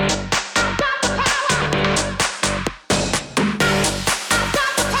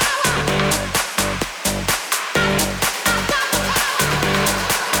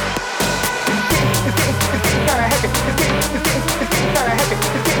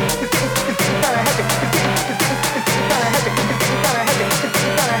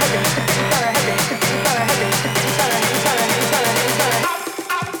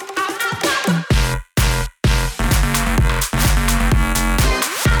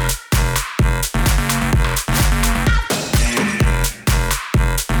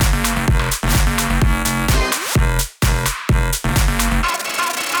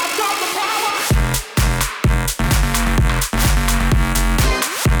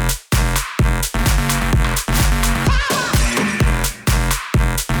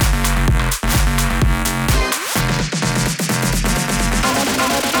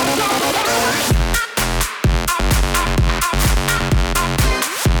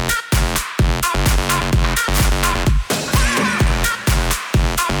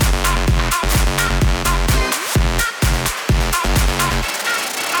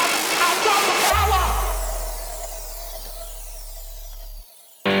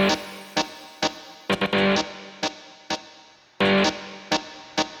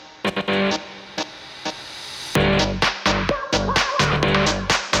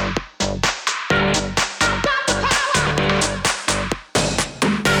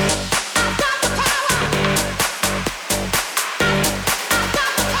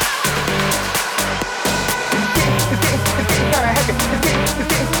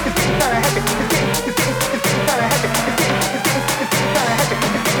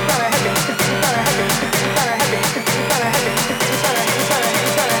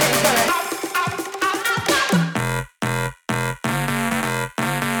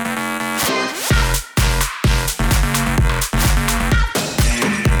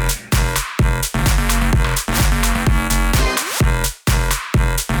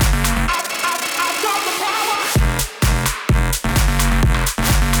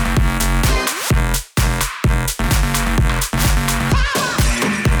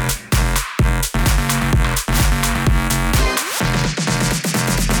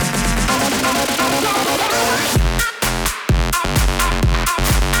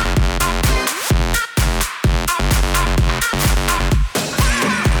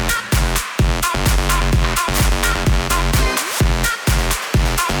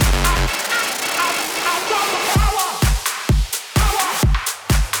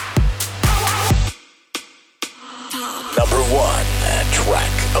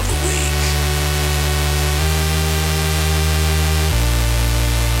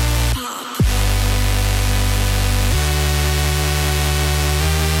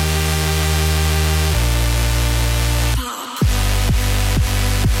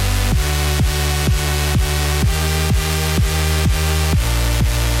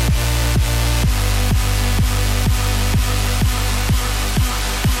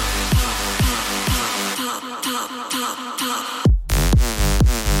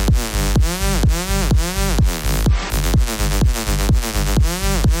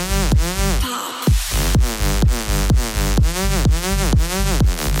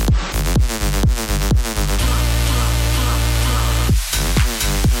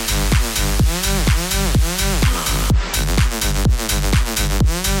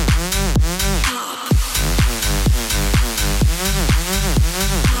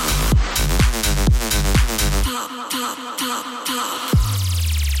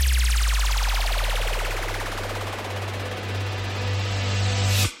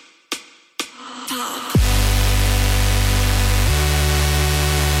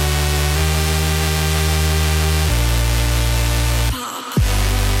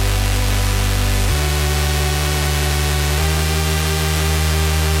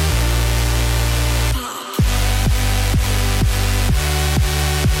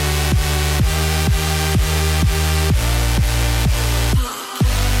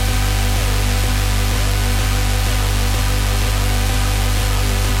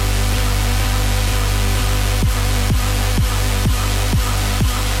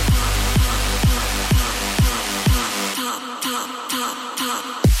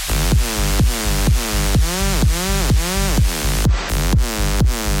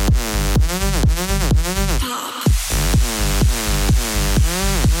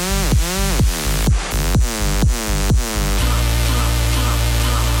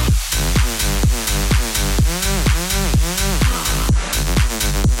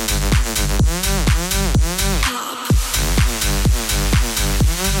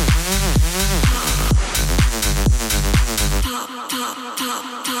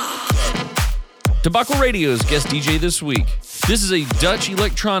 Tobacco Radio's guest DJ this week. This is a Dutch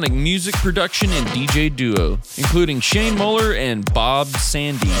electronic music production and DJ duo, including Shane Muller and Bob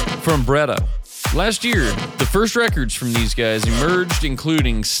Sandy from Breda. Last year, the first records from these guys emerged,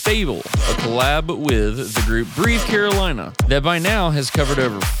 including Stable, a collab with the group Breathe Carolina, that by now has covered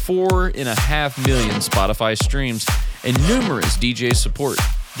over 4.5 million Spotify streams and numerous DJ support.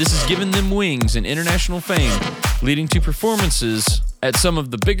 This has given them wings and international fame, leading to performances at some of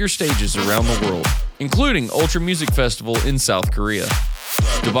the bigger stages around the world, including Ultra Music Festival in South Korea.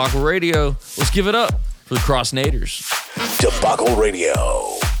 Debacle Radio, let's give it up for the Crossnaders. Debacle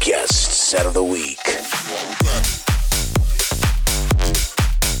Radio, guest set of the week.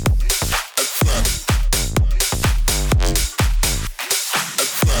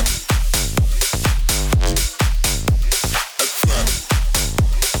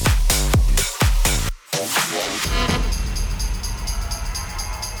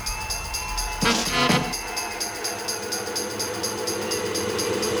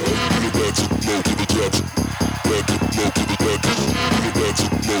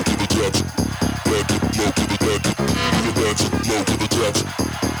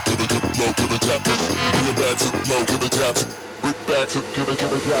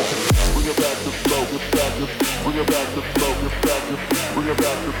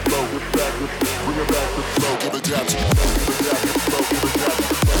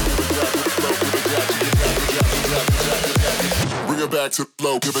 Back to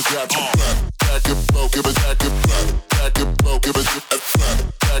flow, give it back to back to flow, give it back to back to flow, give it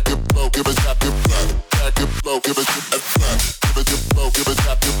back to flow, give it back to back to flow, give it give it to flow, give it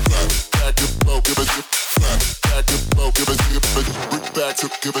back to back to flow, give it back to flow, give it back to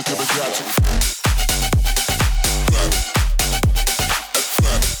give it back to.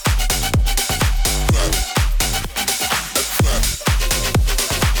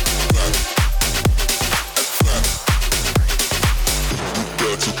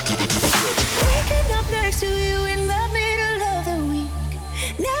 Waking up next to you in the middle of the week.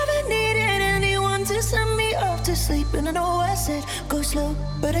 Never needed anyone to send me off to sleep. And I know I said go slow,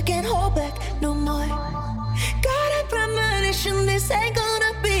 but I can't hold back no more. Got a premonition, this ain't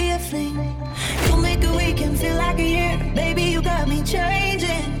gonna be a fling. You'll make a weekend feel like a year. Baby, you got me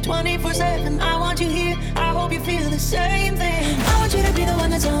changing 24/7, I want you here. I hope you feel the same thing. I want you to be the one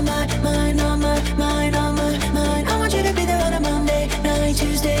that's on my mind, on my mind, on my mind. I want you to be there on a Monday night,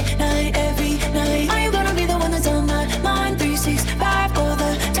 Tuesday night, every night. Are you gonna be the one that's on my mind 365 all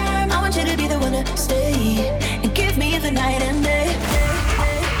the time? I want you to be the one to stay and give me the night and day.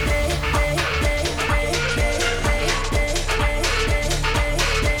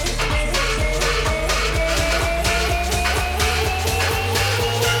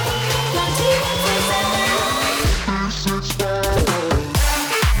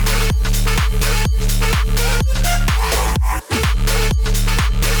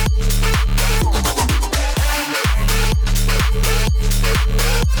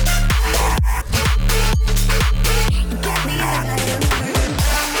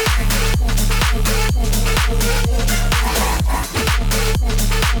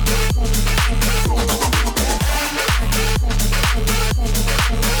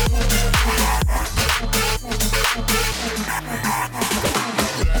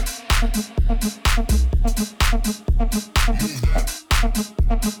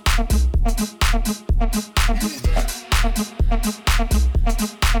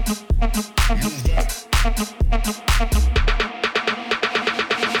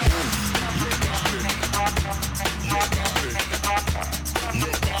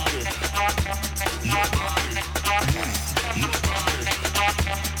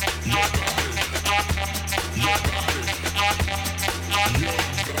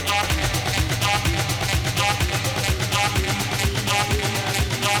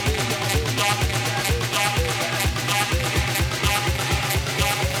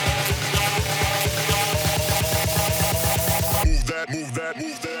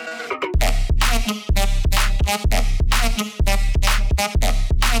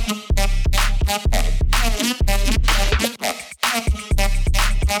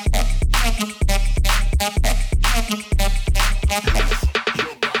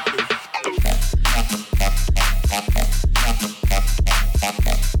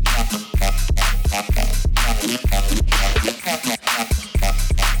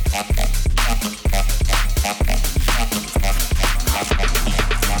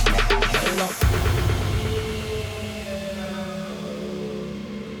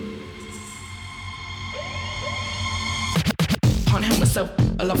 Can't help myself,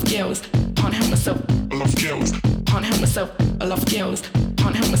 I love girls. Can't help myself, I love girls. Can't help myself, I love girls.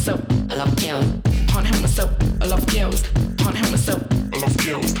 Can't help myself, I love girls. Can't help myself, I love girls. Can't help myself, I love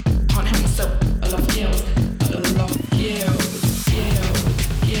girls. Can't help myself, I love girls. I love girls.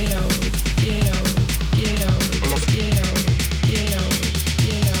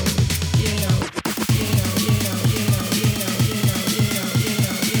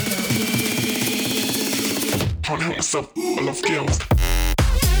 Can't help myself, I love girls. Can't help myself, I love girls.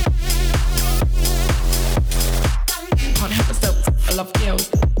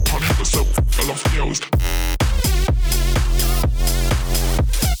 Can't help myself, I love girls. Can't help myself, I love girls.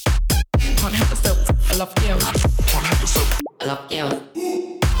 Can't help myself, I love girls.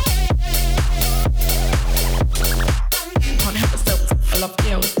 Can't help myself, I love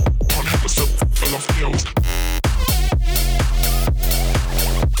girls. Can't help myself, I love girls.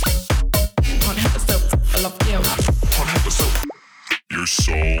 Can't help myself, I love girls. Can't help myself. Your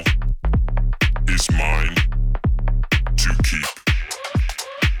soul is mine to keep.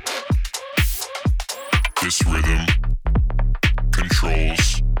 This rhythm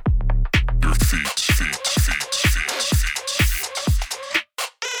controls your feet.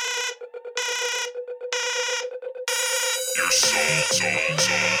 Your soul. Your soul.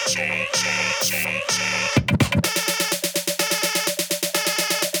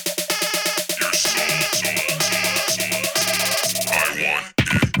 I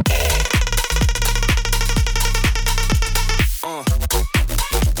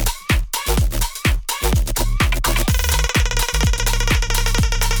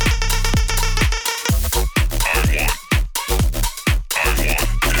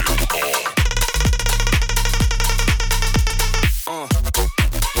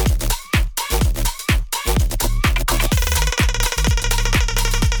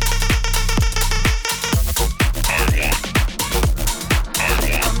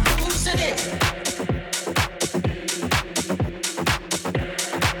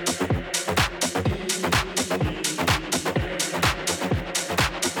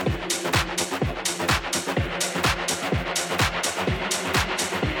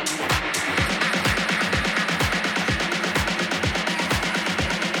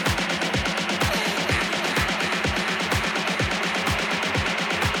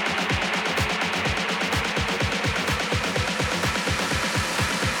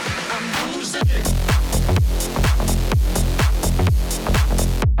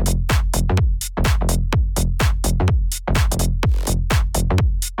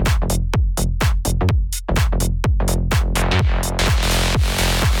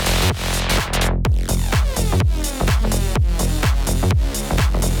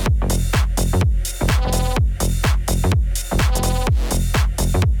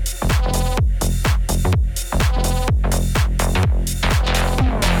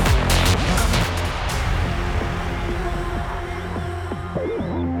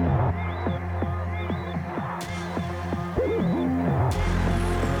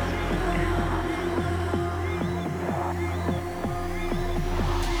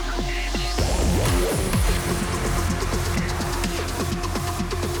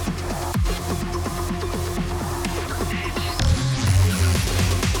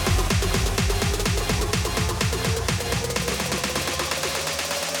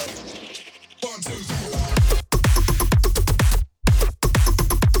want it all.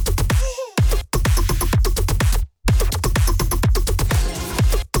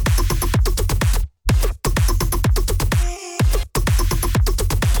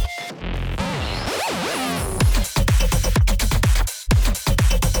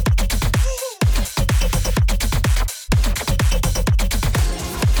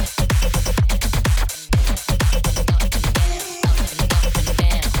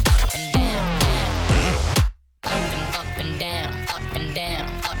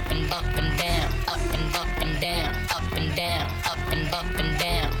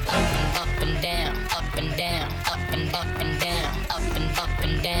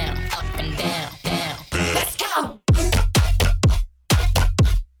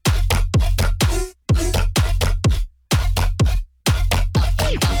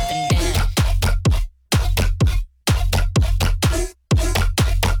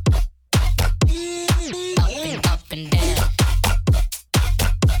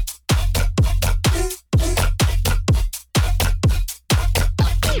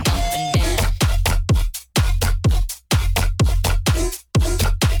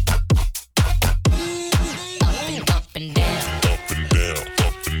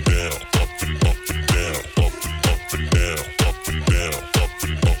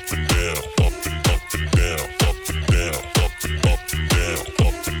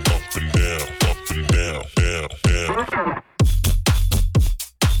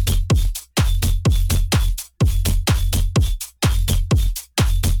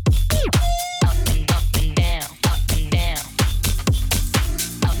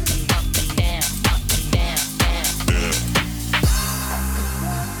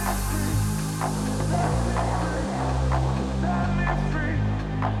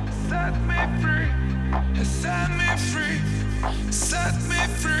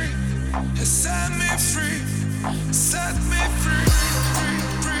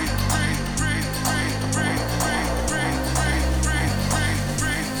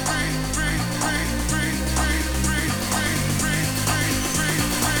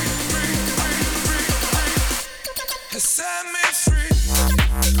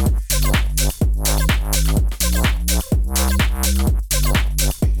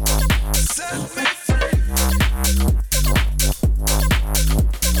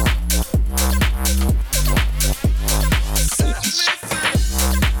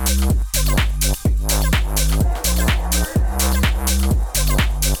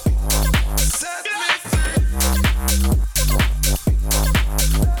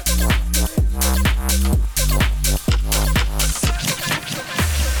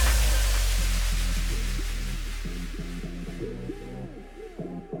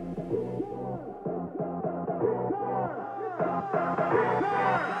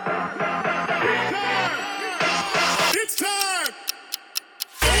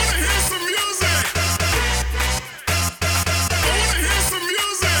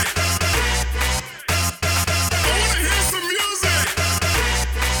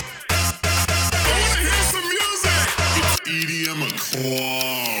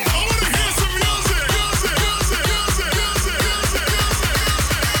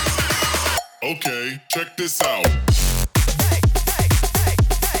 this out.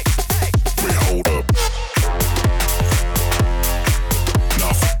 Wait, hold up. Nah,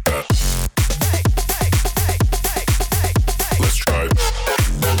 f that. Let's try it.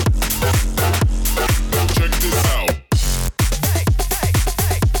 Check this out.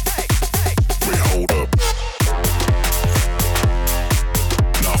 Wait, hold up.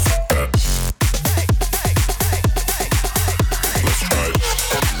 Nah, f that. Let's try it.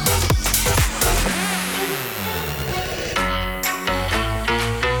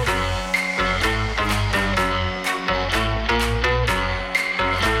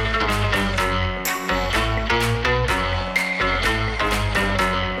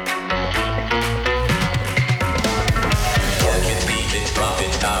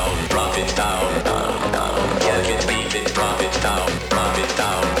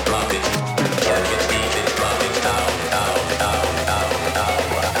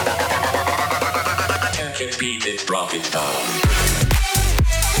 Drop it down.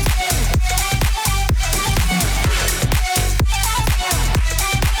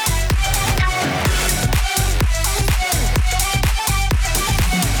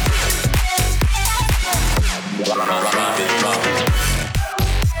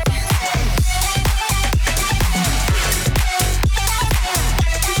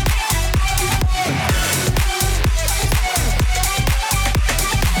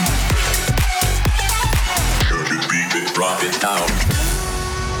 Drop it down.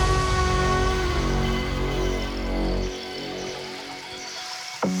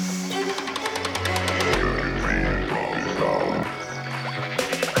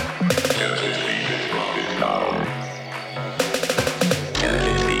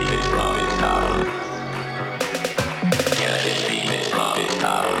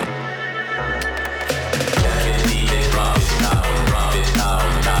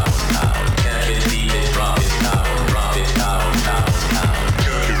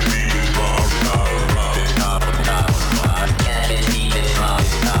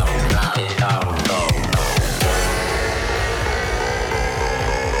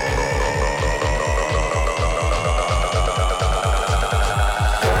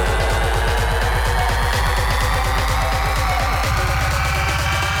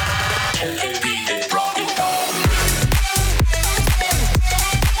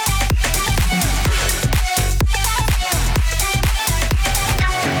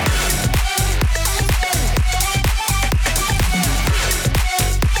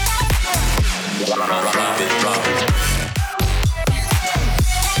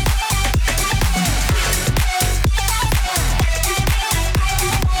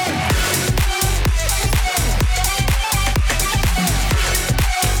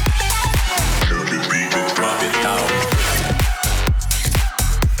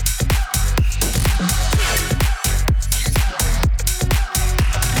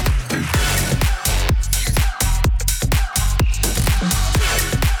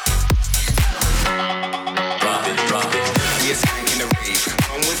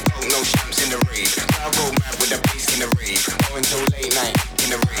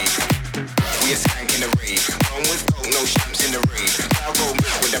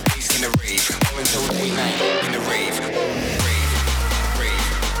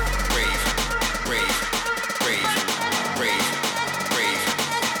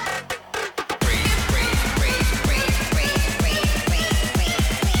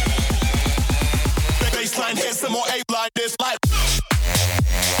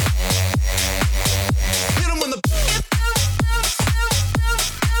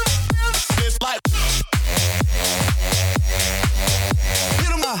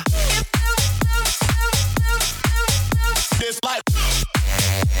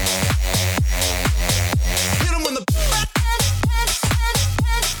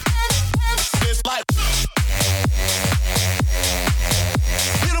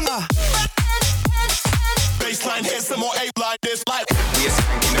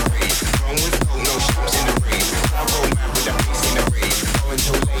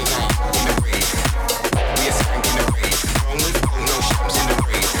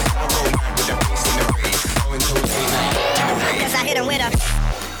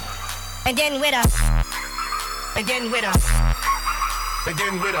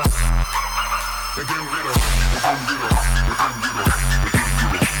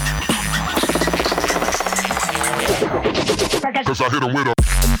 Cause I hit him with a.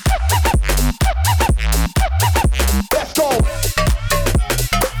 Let's go.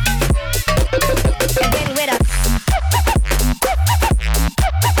 Again with a.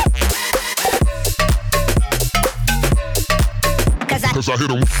 Cause I hit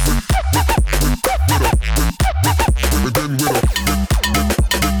him with a.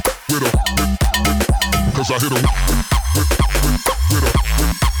 Cause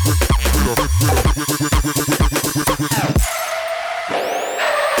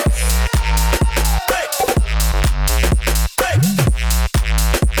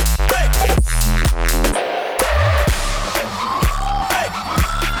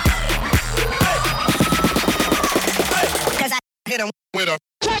I hit him with a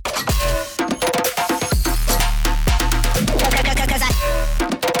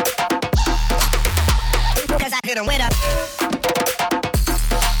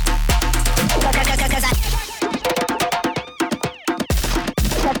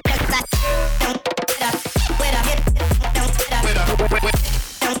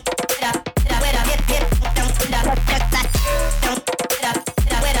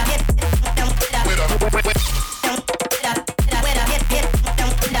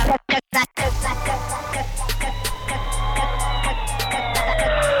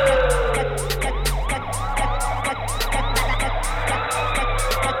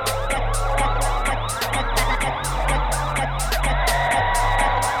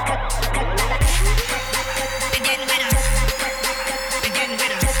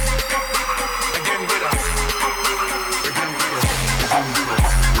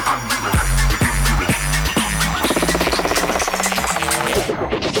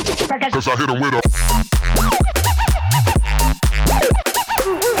Cause I hit him with a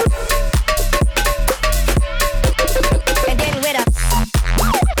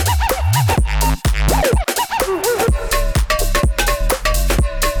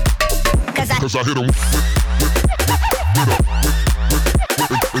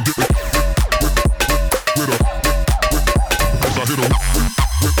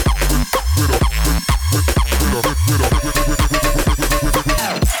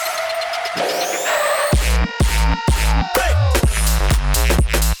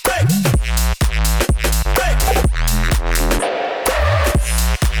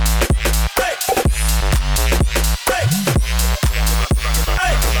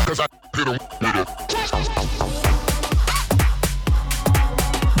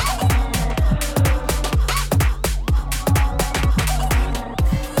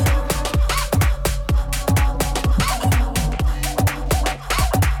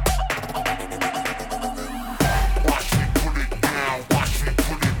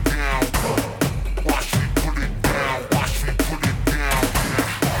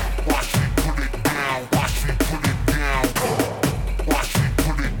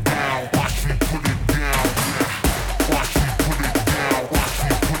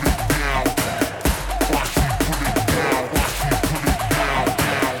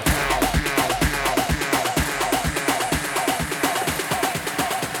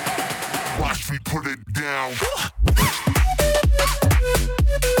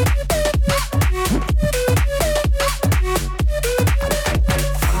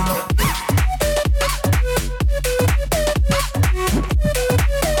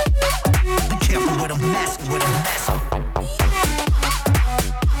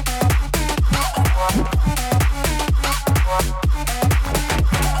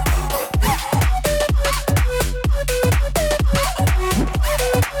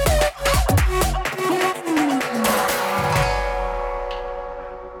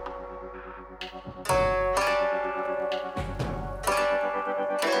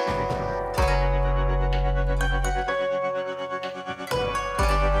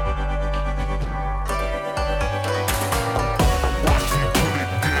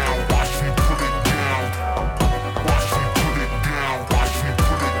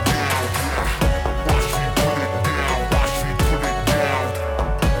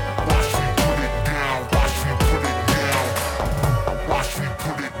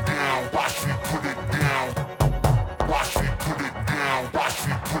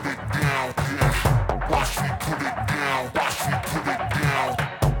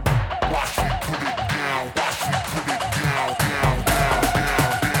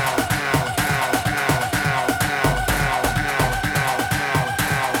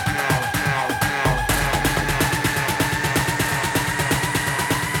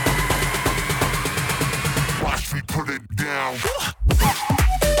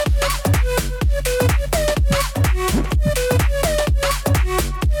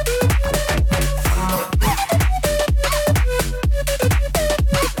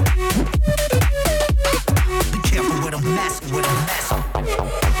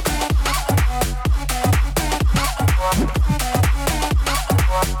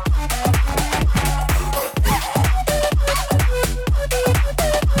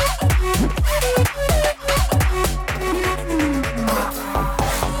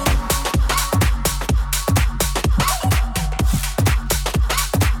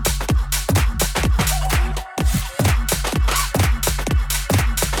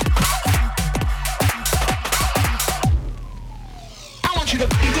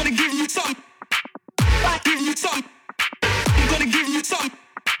I'm gonna give you some. Give you some. I'm gonna give you some.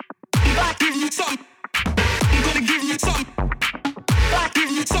 Give you some. I'm gonna give you some.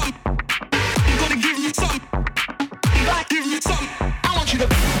 Give you some. I'm gonna give you some. Give you some. I want you to.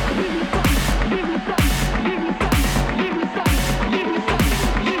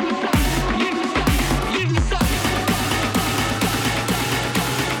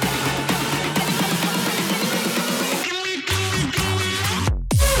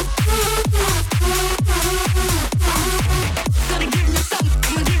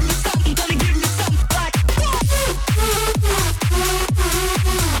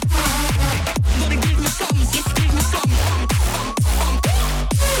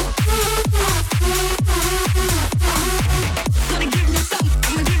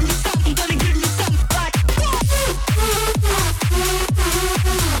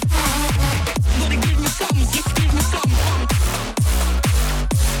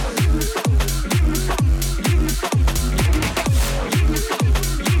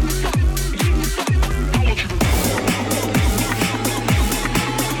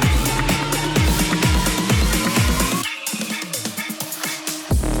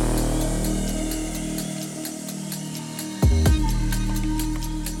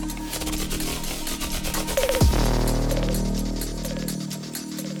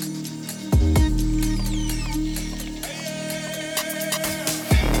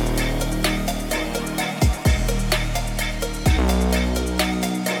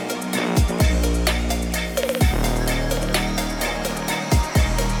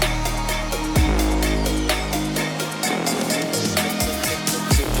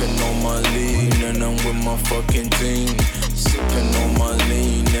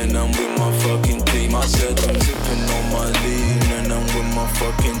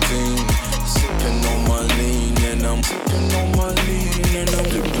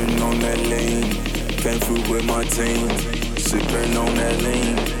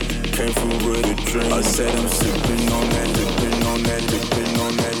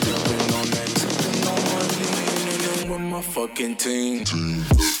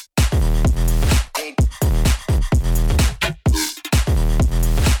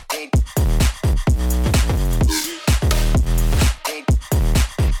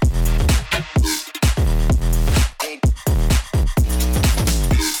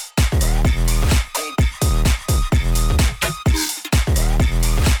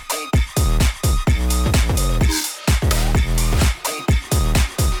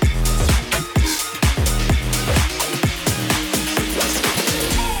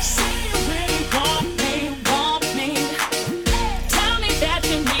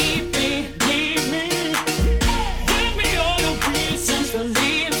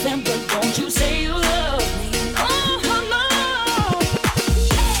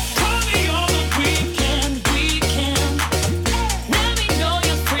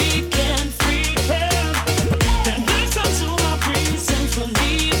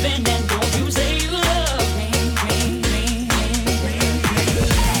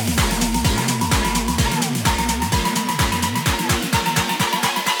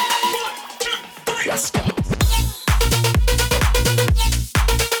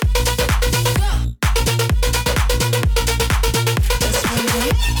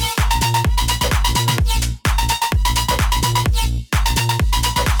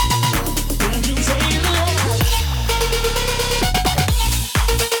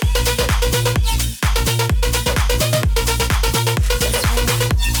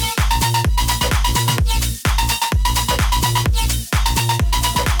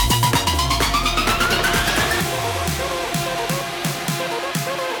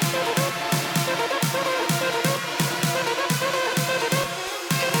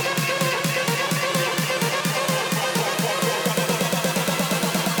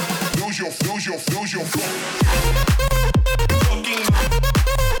 Lose your flow.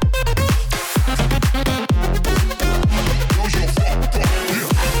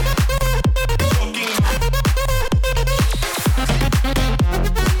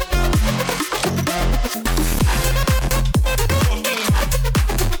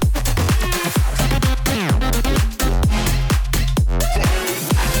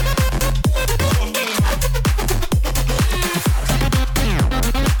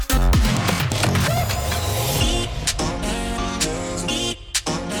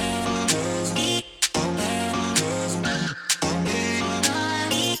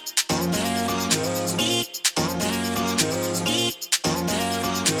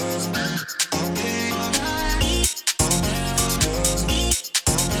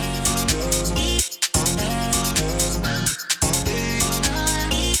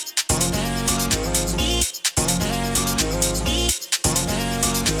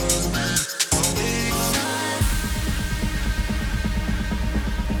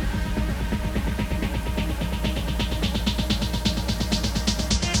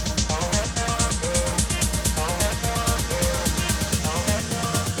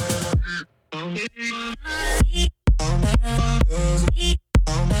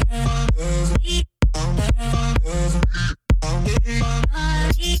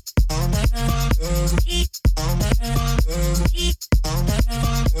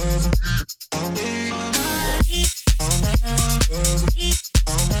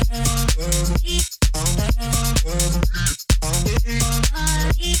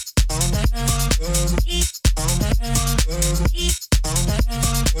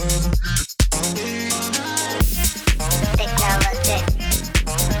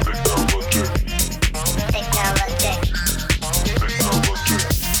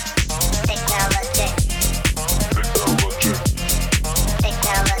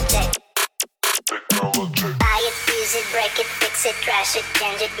 trash it,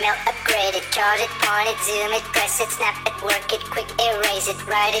 change it, melt, upgrade it, charge it, point it, zoom it, press it, snap it, work it, quick erase it,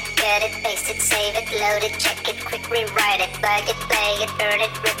 write it, cut it, paste it, save it, load it, check it, quick rewrite it, plug it, play it, burn it,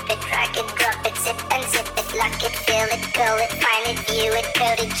 rip it, drag it, drop it, zip and zip it, lock it, fill it, call it, find it, view it,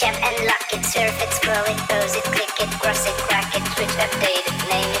 code it, jump and lock it, surf it, scroll it, pose it, click it, cross it, crack it, switch, update it,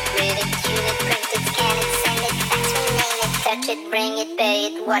 name it, read it, tune it, print it, scan it, send it, fax, rename it, touch it, bring it,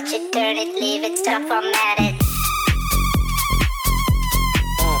 pay it, watch it, turn it, leave it, stop, format it.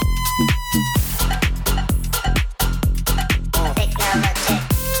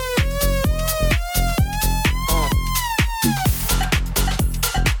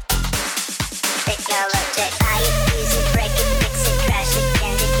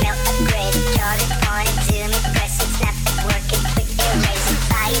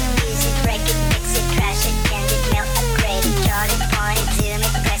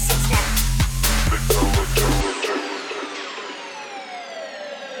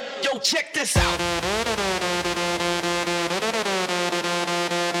 Check this out.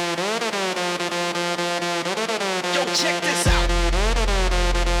 Yo, check this out.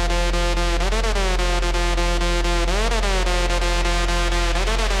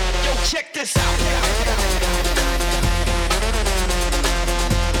 Yo, check this out.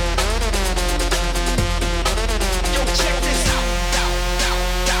 Yo, check this out. Check this out.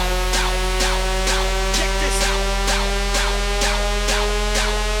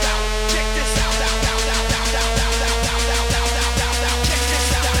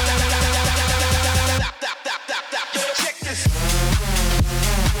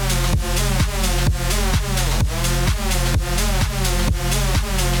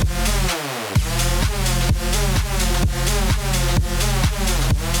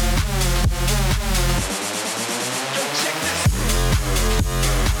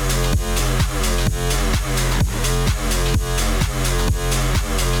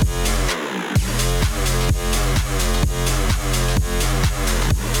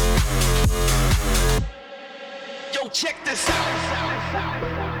 Check this out.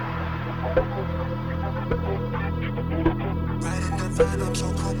 Riding the van, I'm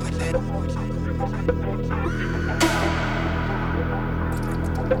so confident.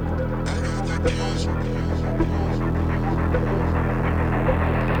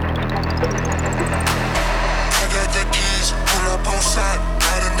 I got the keys, pull up on side.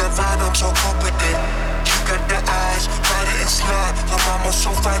 Riding the van, I'm so confident. You got the eyes, ride it and slide. My mama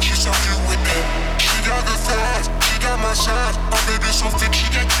so fine, she's so cute with it. She got the thighs, she got my size. My baby so thick, she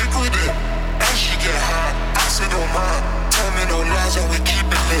get kick with it. And she get hot, I say don't mind. Tell me no lies and we keep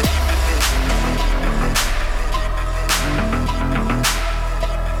it lit.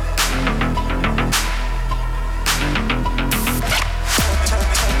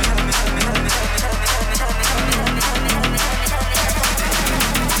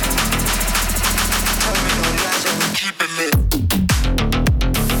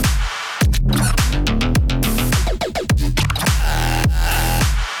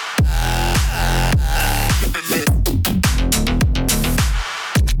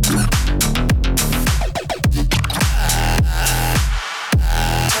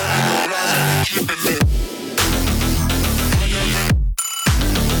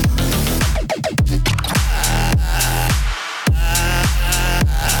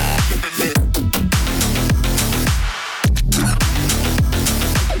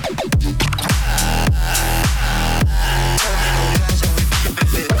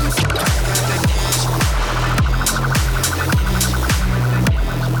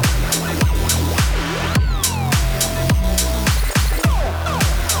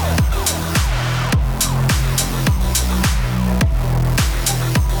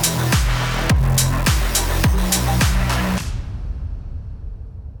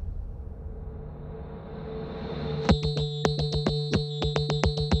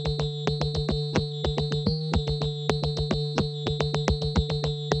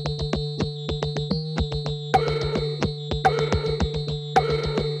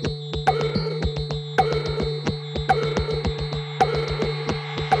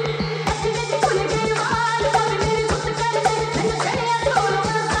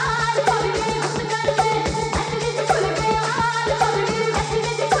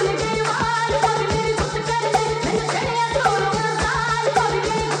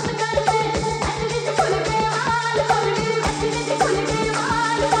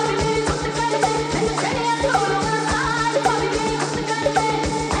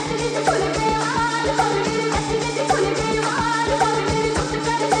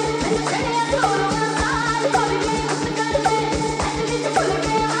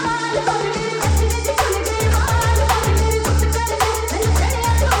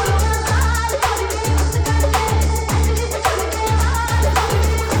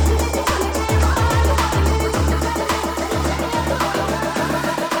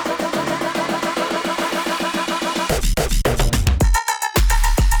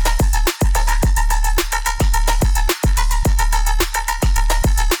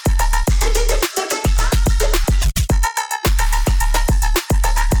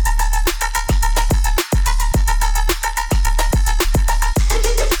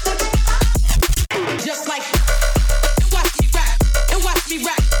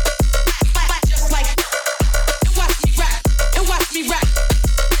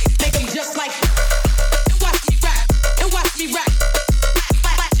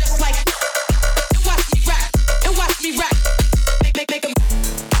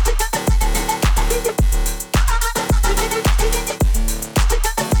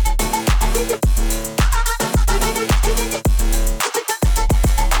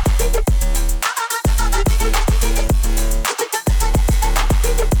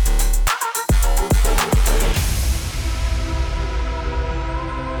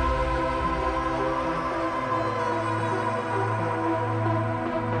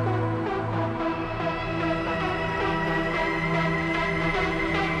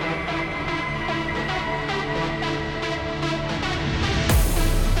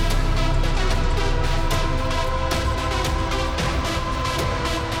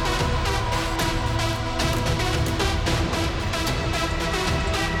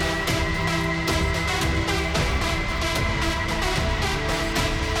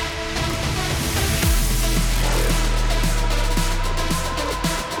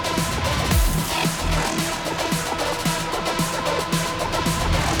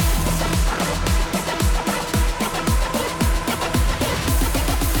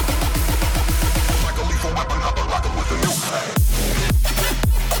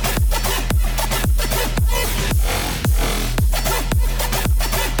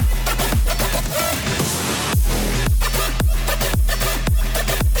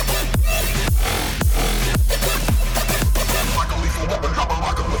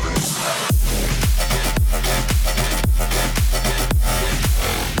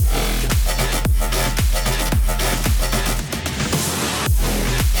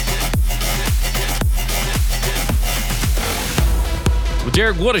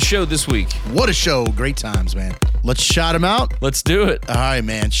 Derek, what a show this week. What a show. Great times, man. Let's shout him out. Let's do it. All right,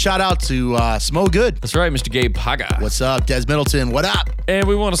 man. Shout out to Smo Good. That's right, Mr. Gabe Haga. What's up, Des Middleton? What up? And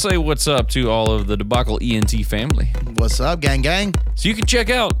we want to say what's up to all of the Debacle ENT family. What's up, gang, gang? So you can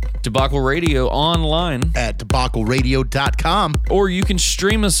check out Debacle Radio online at debacleradio.com. Or you can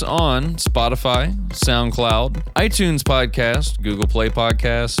stream us on Spotify, SoundCloud, iTunes Podcast, Google Play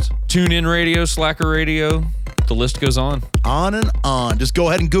Podcast, TuneIn Radio, Slacker Radio. The list goes on. On and on. Just go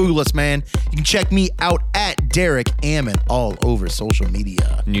ahead and Google us, man. You can check me out at Derek Ammon all over social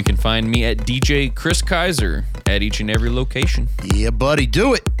media. And you can find me at DJ Chris Kaiser at each and every location. Yeah, buddy.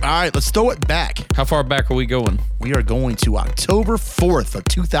 Do it. All right, let's throw it back. How far back are we going? We are going to October 4th of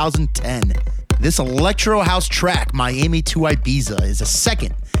 2010. This electro house track, Miami to Ibiza, is a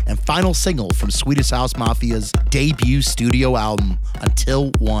second and final single from Swedish House Mafia's debut studio album,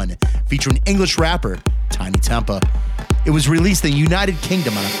 Until One, featuring English rapper Tiny Tempa. It was released in the United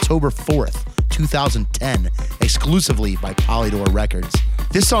Kingdom on October 4th, 2010, exclusively by Polydor Records.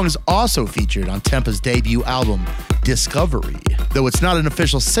 This song is also featured on Tempa's debut album, Discovery. Though it's not an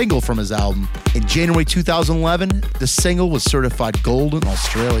official single from his album, in January 2011, the single was certified gold in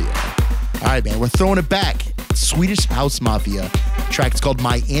Australia. All right, man, we're throwing it back. Swedish House Mafia. Track is called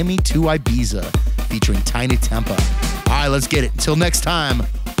Miami to Ibiza, featuring Tiny Tempa. All right, let's get it. Until next time,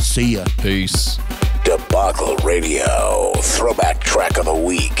 see ya. Peace. Debacle Radio, throwback track of the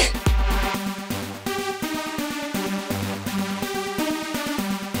week.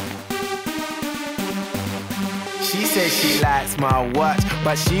 She says she likes my watch,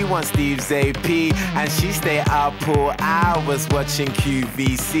 but she wants Steve's AP. And she stay up all hours watching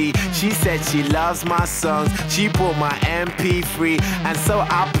QVC. She said she loves my songs, she bought my MP3. And so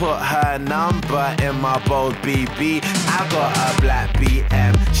I put her number in my bold BB. I got a black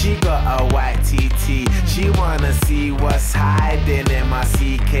BM, she got a white TT. She wanna see what's hiding in my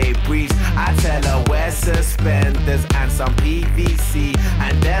CK briefs. I tell her wear suspenders and some PVC.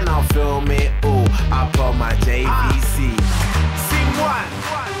 And then I'll film it all up on my JVC. Scene one,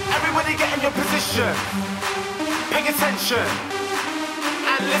 everybody get in your position. Pay attention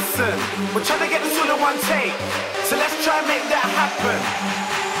and listen. We're trying to get this all in one take, so let's try and make that happen.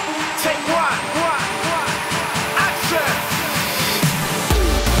 Take one, action.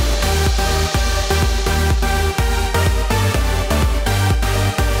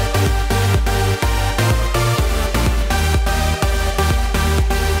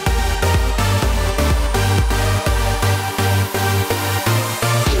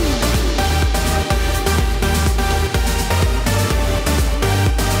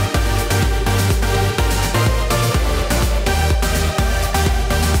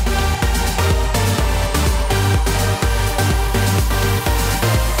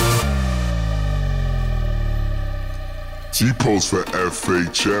 She posed for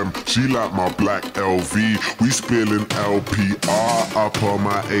FHM, she like my black LV. We spilling LPR up on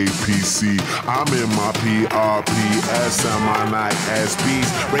my APC. I'm in my PRPS and my Nike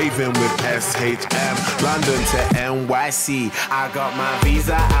SBs. Raving with SHM, London to NYC. I got my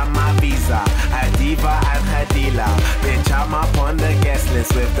visa and my visa, a diva and her dealer. Bitch, I'm up on the guest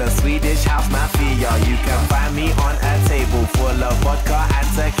list with the Swedish House Mafia. You can find me on a table full of vodka and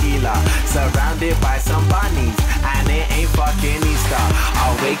tequila, surrounded by some bunnies, and it ain't fucking Easter.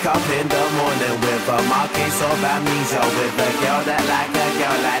 I'll wake up in the morning with a marquise of amnesia, with a girl that like a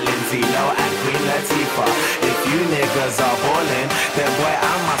girl like Lindsay Lohan and Queen Latifah. If you niggas are ballin', then boy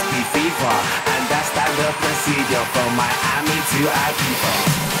I must be FIFA, and that's standard procedure from Miami to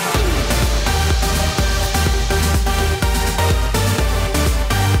Ibiza.